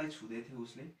 0 लाई छुदै थियो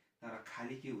उसले तर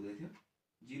खाली के हुँदै थियो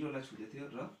 0 लाई छुदै थियो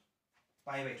र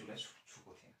π/2 लाई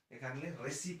छुको थियो त्यही कारणले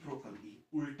रेसिप्रोकली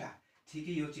उल्टा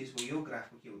ठिकै यो चीजको यो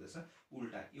ग्राफको के हुँदैछ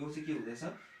उल्टा यो चाहिँ के हुँदैछ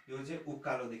यो चाहिँ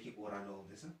उकालो देखि ओरालो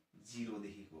हुँदैछ 0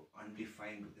 देखिको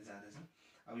अनडिफाइन्ड हुँदै जाँदैछ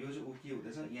अब यो चाहिँ के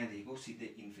हुँदैछ यहाँ देखिको सिधै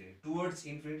इन्फिनिटी टुवर्ड्स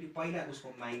इन्फिनिटी पहिला उसको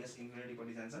माइनस इन्फिनिटी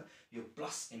पट्टि जान्छ यो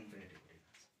प्लस इन्फिनिटी पट्टि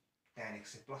जान्छ tan x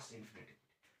चाहिँ प्लस इन्फिनिटी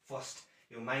फर्स्ट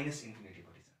यो माइनस इन्फिनिटी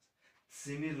पट्टि जान्छ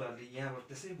सिमिलरली यहाँबाट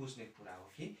त्यसै बुझ्ने कुरा हो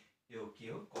कि यो के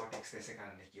हो cot x त्यसै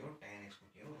कारणले के हो tan x को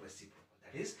के हो reciprocal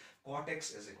that is cot x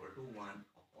is equal to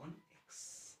 1/x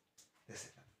त्यसै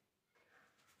कारण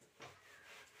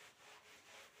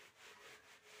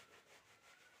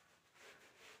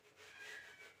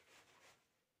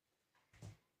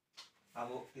अब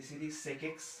त्यसरी sec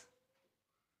x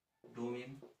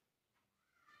डोमेन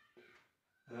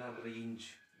र रेन्ज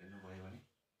हेर्नु भयो भने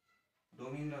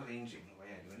डोमेन र रेन्ज हेर्नु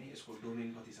भयो भने यसको डोमेन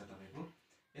कति छ तपाईको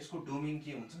यसको डोमेन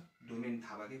के हुन्छ डोमेन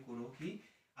थाहा भएकै कुरो हो कि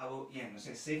अब यहाँ हेर्नुस्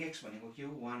है sec x भनेको के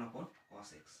हो 1/cos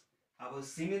x अब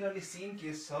सिमिलरली सेम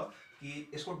केस छ कि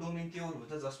यसको डोमेन त्यो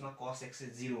हुन्छ जसमा cos x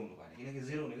चाहिँ 0 हुनु भएन किनकि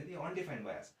 0 हुने बित्तिकै अनडिफाइन्ड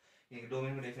भइहाल्छ किनकि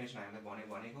डोमेनको डेफिनेसन हामीले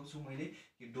भनेको छु मैले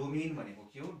कि डोमेन भनेको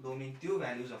के हो डोमेन त्यो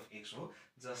भ्यालुज अफ x हो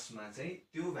जसमा चाहिँ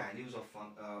त्यो values of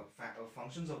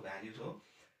functions of values हो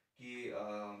कि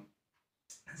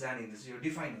जानिन्छ यो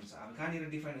डिफाइन हुन्छ अब कहाँनिर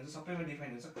डिफाइन हुन्छ सबैमा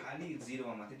डिफाइन हुन्छ खाली 0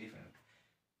 मा मात्रै डिफाइन हुन्छ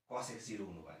cos x 0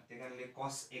 हुनु भएन त्यही कारणले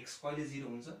cos x कहिले 0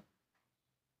 हुन्छ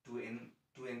 2n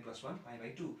 + 1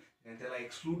 π/2 त्यही त्यसलाई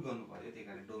एक्सक्लुड गर्नु पर्यो त्यही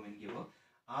कारण डोमेन के हो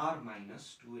r -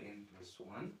 2n +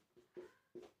 1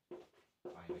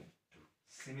 π/2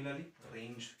 सिमिलरली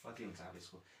रेन्ज कति हुन्छ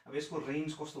अब यसको रेन्ज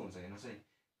कस्तो हुन्छ हेर्नुस् है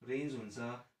रेन्ज हुन्छ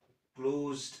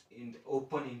closed in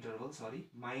open interval sorry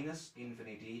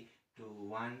 -∞ to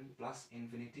 1 +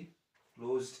 ∞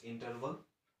 closed interval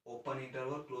open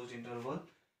interval closed interval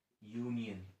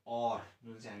union और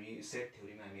जुन चाहिँ हामी सेट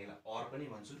थ्योरीमा हामी यसलाई और पनि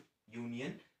भन्छौं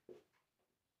union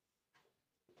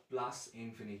 +∞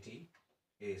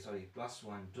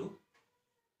 +1 to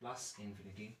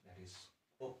 +∞ that is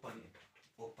open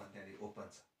that is open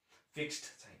छ फिक्स्ड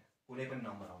छैन कुनै पनि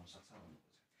नम्बर आउन सक्छ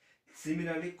भन्नुहुन्छ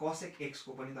सिमिलरली cosec x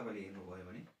को पनि तपाईले हेर्नु भयो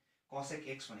भने cosec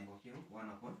x भनेको के हो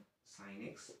 1/sin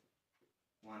x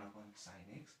 1/sin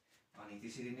x अनि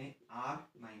त्यसरी नै r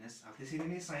माइनस अब त्यसरी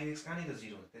नै sin x कहाँनिर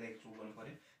 0 हुन्छ त्यसलाई एक्सक्लुड गर्नु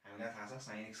पर्यो हामीलाई थाहा छ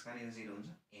sin x कहाँनिर 0 हुन्छ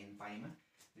n पाइमा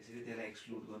त्यसरी त्यसलाई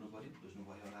एक्सक्लुड गर्नु पर्यो बुझ्नु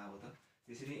भयो होला अब त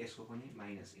त्यसरी यसको पनि -∞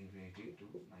 to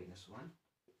 -1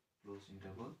 क्लोज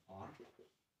इन्टरभल r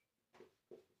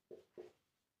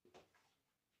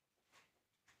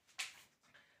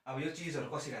अब यो चीजहरु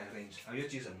कसरी आएर रेन्ज अब यो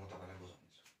चीजहरु म तपाईलाई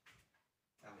बुझाउँछु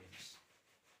अब हेर्नुस्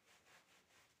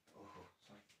ओहो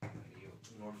सरी यो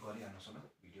नोट गरिहाल्नुस् होला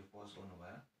भिडियो पज गर्नु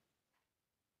भएर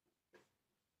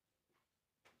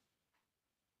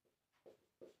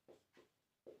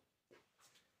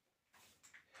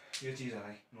यो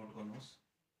चीजहरुलाई नोट गर्नुहोस्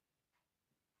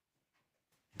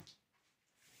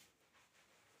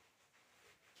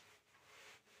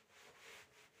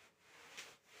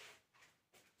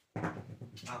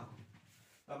अब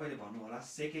तपाईले भन्नु होला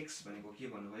sec x भनेको के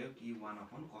भन्नुभयो कि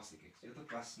 1/cos x यो त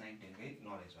क्लास 9 10 कै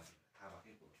नलेज हो थाहा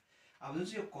भएकै कुरो अब जुन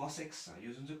चाहिँ यो cos x छ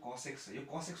यो जुन चाहिँ cos x छ यो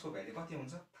cos x को भ्यालु कति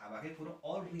हुन्छ थाहा भएकै कुरो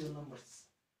all real numbers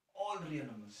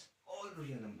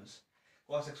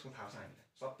cos x को थाहा छ हामीलाई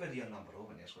सबै रियल नम्बर हो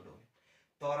भन्ने यसको डोमेन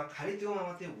तर खाली त्योमा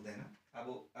मात्रै हुँदैन अब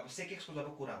sec x को जब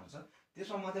कुरा हुन्छ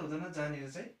त्यसमा मात्रै हुँदैन जहाँनिर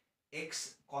चाहिँ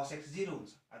x cos x 0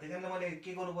 हुन्छ त्यसैले मैले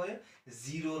के गर्नु पर्यो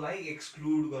 0 लाई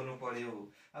एक्सक्लुड गर्नु पर्यो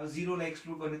अब 0 लाई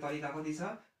एक्सक्लुड गर्ने तरिका कति छ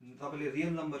तपाईले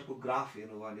रियल नम्बरको ग्राफ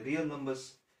हेर्नु भयो भने रियल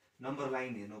नम्बर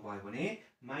लाइन हेर्नु भयो भने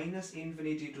 -∞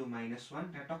 to -1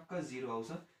 त्यहाँ टक्क 0 आउँछ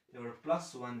एउटा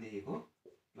 +1 दिएको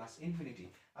 +∞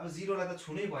 अब 0 लाई त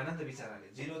छुनै भएन नि त बिचाराले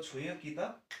 0 छुयो कि त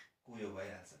कुयो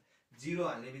भइहाल्छ 0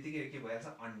 हाल्ने बित्तिकै के भइहाल्छ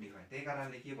अनडिफाइन्ड त्यही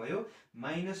कारणले के भयो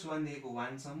 -1 दिएको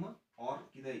 1 सम्म और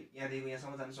कि त यहाँ दिएको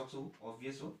यहाँसम्म जान सक्छ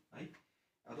अब्भियस हो है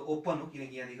अब त ओपन हो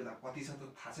किनकि यहाँ दिएको त कति छ त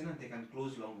थाहा छैन त्यही कारण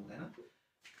क्लोज लाउनु हुँदैन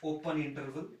ओपन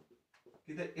इन्टरभल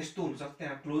कि त यस्तो हुन्छ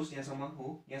त्यहाँ क्लोज यहाँसम्म हो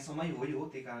यहाँसम्मै हो यो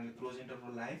त्यही कारणले क्लोज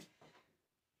इन्टरभल लाए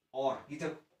और कि त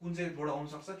कुन चाहिँ बाट आउन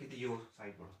सक्छ कि त यो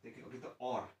साइडबाट त्यही कि त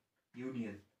और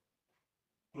युनियन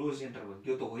क्लोज इन्टरभल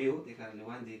यो त हो यो त्यही कारणले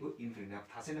 1 दिएको इन्फिनिटी अब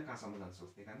थाहा छैन कहाँसम्म जान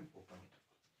सक्छ त्यही कारण ओपन इन्टरभल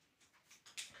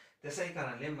त्यसै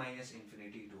कारणले -∞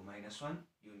 to -1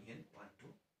 union 1 to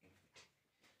infinity.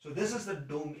 So this is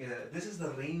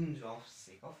the range of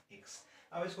sec of x.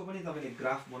 अब यसको पनि तपाईले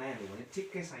ग्राफ बनाइहाल्यो भने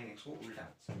ठिक्कै sin x को उल्टा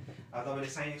हुन्छ अब तपाईले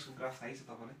sin x को ग्राफ थाहै छ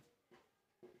तपाईलाई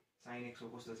sin x को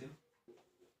कस्तो थियो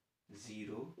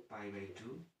 0 π/2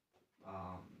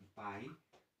 पाइ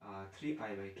 3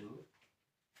 π/2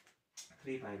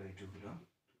 र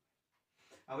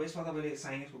अब यसमा तपाईले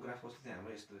sin x को ग्राफ कस्तो थियो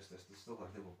हाम्रो यस्तो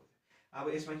गर्दै गएको अब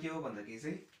यसमा के हो भन्दाखेरि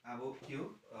चाहिँ अब के हो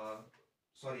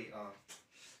सरी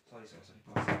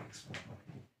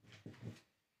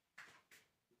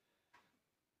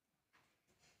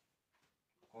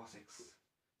cos x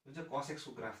जुन चाहिँ cos x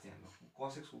को ग्राफ थियो हाम्रो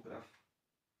cos x को ग्राफ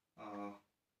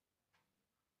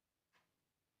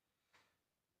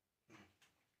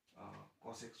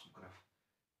cos x को ग्राफ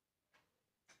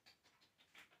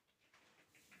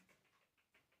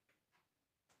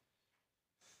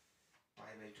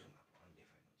π/2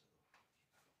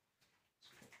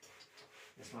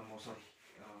 यसमा म सरी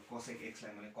cosec x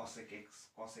लाई मैले cosec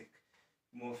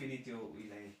म फेरि त्यो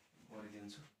उइलाई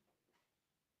गरिदिन्छु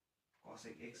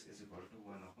cosec x =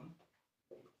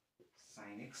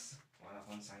 1/sin x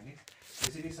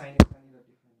त्यसरी sin x कहाँनिर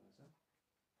डिफाइन हुन्छ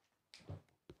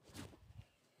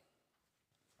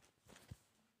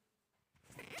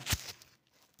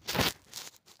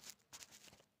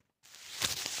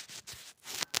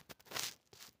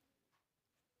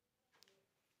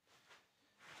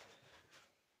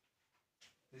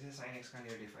त्यसै sin x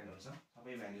कहाँनिर डिफाइन हुन्छ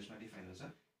सबै भ्यालुजमा डिफाइन हुन्छ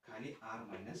खाली r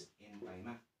 - n π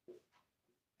मा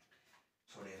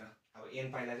छोडेर अब n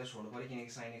π लाई चाहिँ छोड्नु पर्यो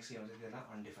किनकि sin x के हुन्छ त्यसलाई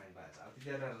अनडिफाइन्ड भएछ अब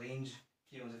त्यतिबेला रेन्ज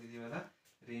के हुन्छ त्यतिबेला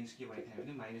रेन्ज के भयो भने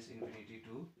 -∞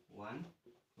 to 1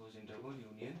 क्लोज इन्टरभल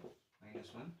युनियन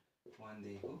 -1 1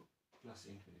 दिएको +∞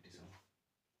 सम्म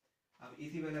अब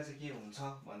यति बेला चाहिँ के हुन्छ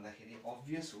भन्दाखेरि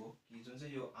अब्भियस हो कि जुन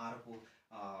चाहिँ यो r को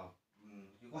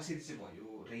यो कसरी चाहिँ भयो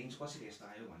रेन्ज कसरी यस्तो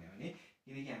आयो भने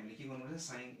किनकि हामीले के गर्नुपर्छ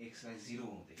sin x लाई 0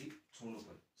 हुँदैदेखि छोड्नु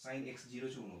पर्यो sin x 0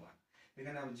 चाहिँ हुनु भएन त्यही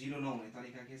कारण अब 0 नहुने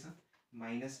तरिका के छ -∞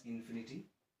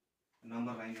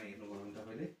 नम्बर लाइनमा हेर्नु भयो भने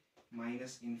तपाईले -∞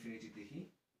 देखि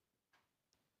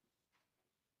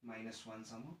 -1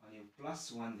 सम्म अनि यो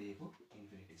 +1 दिएको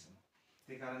इन्फिनिटी सम्म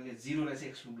त्यही कारणले 0 लाई चाहिँ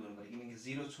एक्सक्लुड गर्नु पर्यो किनकि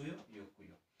 0 छुयो यो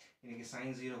कुयो किनकि sin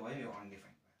 0 भयो यो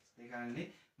अनडिफाइन्ड भएछ त्यही कारणले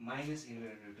 -∞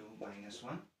 to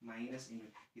 -1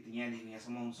 कि त यहाँ देखि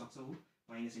यहाँसम्म आउन सक्छ उ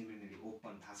 -∞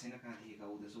 ओपन थाहा छैन कहाँ दिएका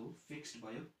हुँदैछ उ फिक्स्ड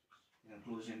भयो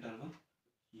क्लोज इन्टरभल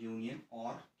युनियन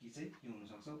और कि चाहिँ के हुन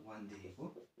सक्छ 1 दिएको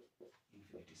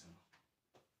इन्फिनिटी सम्म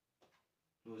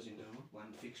क्लोज इन्टरभल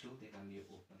 1 फिक्स्ड हो त्यही कारणले यो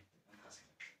ओपन थाहा छैन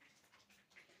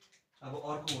अब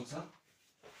अर्को हुन्छ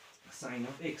sin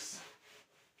of x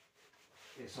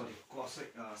sorry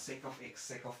sec of x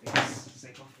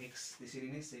त्यसरी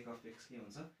नै sec of x के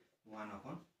हुन्छ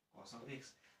 1/cos of x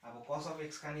अब cos of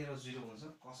x कहाँनिर 0 हुन्छ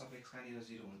cos of x कहाँनिर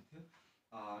 0 हुन्थ्यो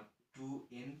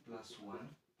 2n + 1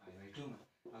 /2 मा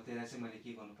अब त्यसलाई चाहिँ मैले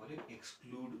के गर्नु पर्यो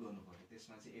एक्सक्लुड गर्नु पर्यो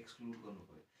त्यसमा चाहिँ एक्सक्लुड गर्नु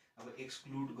पर्यो अब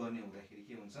एक्सक्लुड गर्ने हुँदाखेरि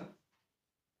के हुन्छ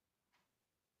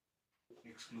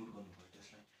एक्सक्लुड गर्नु पर्यो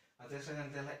त्यसलाई अब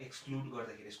त्यसलाई एक्सक्लुड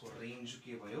गर्दाखेरि यसको रेन्ज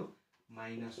के भयो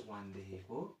 -1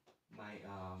 देखिको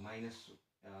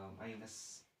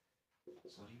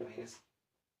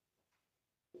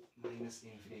minus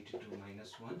infinity to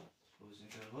 -1 close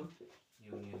interval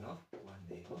union of 1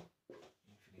 देखिको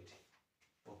infinity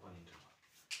open interval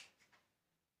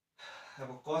अब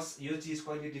cos यो चीज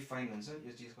कहिले डिफाइन हुन्छ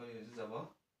यो चीज कहिले हुन्छ जब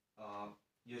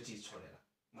यो चीज छोडेर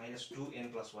 -2n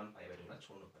 + 1 /2 लाई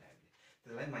छोड्नु पर्यो हामीले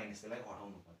त्यसलाई माइनस त्यसलाई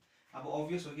हटाउनु पर्यो अब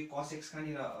obvious हो कि cos x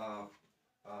कहाँनिर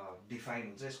डिफाइन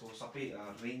हुन्छ यसको सबै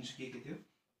रेन्ज के थियो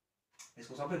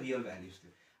यसको सबै रियल भ्याल्युज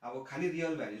थियो अब खाली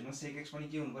रियल भ्याल्युजमा sec x पनि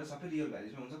के हुनु पर्यो सबै रियल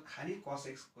भ्याल्युजमा हुन्छ खाली cos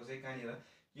x को चाहिँ कहाँनिर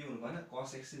के हुनु भएन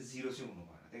cos x चाहिँ 0 चाहिँ हुनु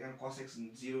भएन त्यही कारण cos x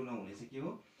 0 नहुने चाहिँ के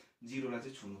हो 0 लाई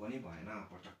चाहिँ छुनु पनि भएन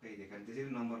पटक्कै त्यही कारण त्यसरी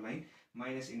नम्बर लाइन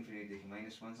 -इन्फिनिटी देखि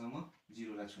 -1 सम्म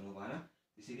 0 लाई छुनु भएन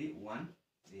त्यसरी 1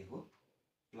 दिएको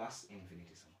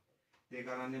 +इन्फिनिटी सम्म त्यही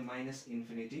कारणले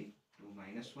 -infinity to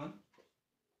 -1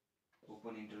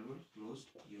 open interval closed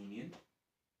union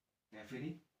या फेरि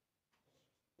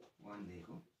 1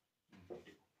 दिएको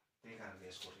इन्फिनिटी त्यही कारणले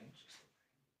यसको रेन्ज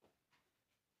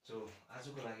सो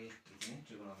आजको लागि यति नै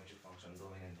ट्रिगोनोमेट्रिक फंक्सन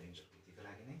डोमेन एन्ड रेन्जको यतिको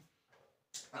लागि नै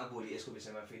अब भोलि यसको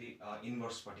विषयमा फेरि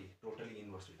इन्भर्सपट्टि टोटली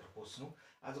इन्भर्स भित्र पस्नु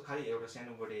आज खाली एउटा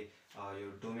सानो बडे यो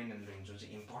डोमेन एन्ड रेन्ज जुन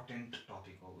चाहिँ इम्पोर्टेन्ट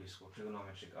टपिक हो यसको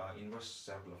ट्रिगोनोमेट्रिक इन्भर्स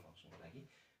सर्कुलर फंक्सनको लागि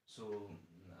सो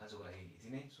आजको लागि यति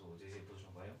नै सो जे बुझ्नु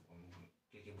भयो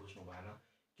के बुझ्नु भएन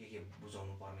के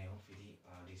बुझाउनु पर्ने हो फेरि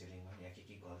डिटेलिङमा या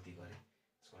के गल्ती गरे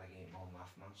त्यसको लागि म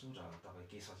माफ माग्छु र तपाईँ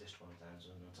के सजेस्ट गर्न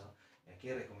चाहनुहुन्छ या के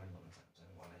रेकमेन्ड गर्न चाहनुहुन्छ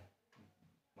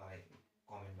मलाई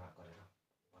कमेन्टमा गरेर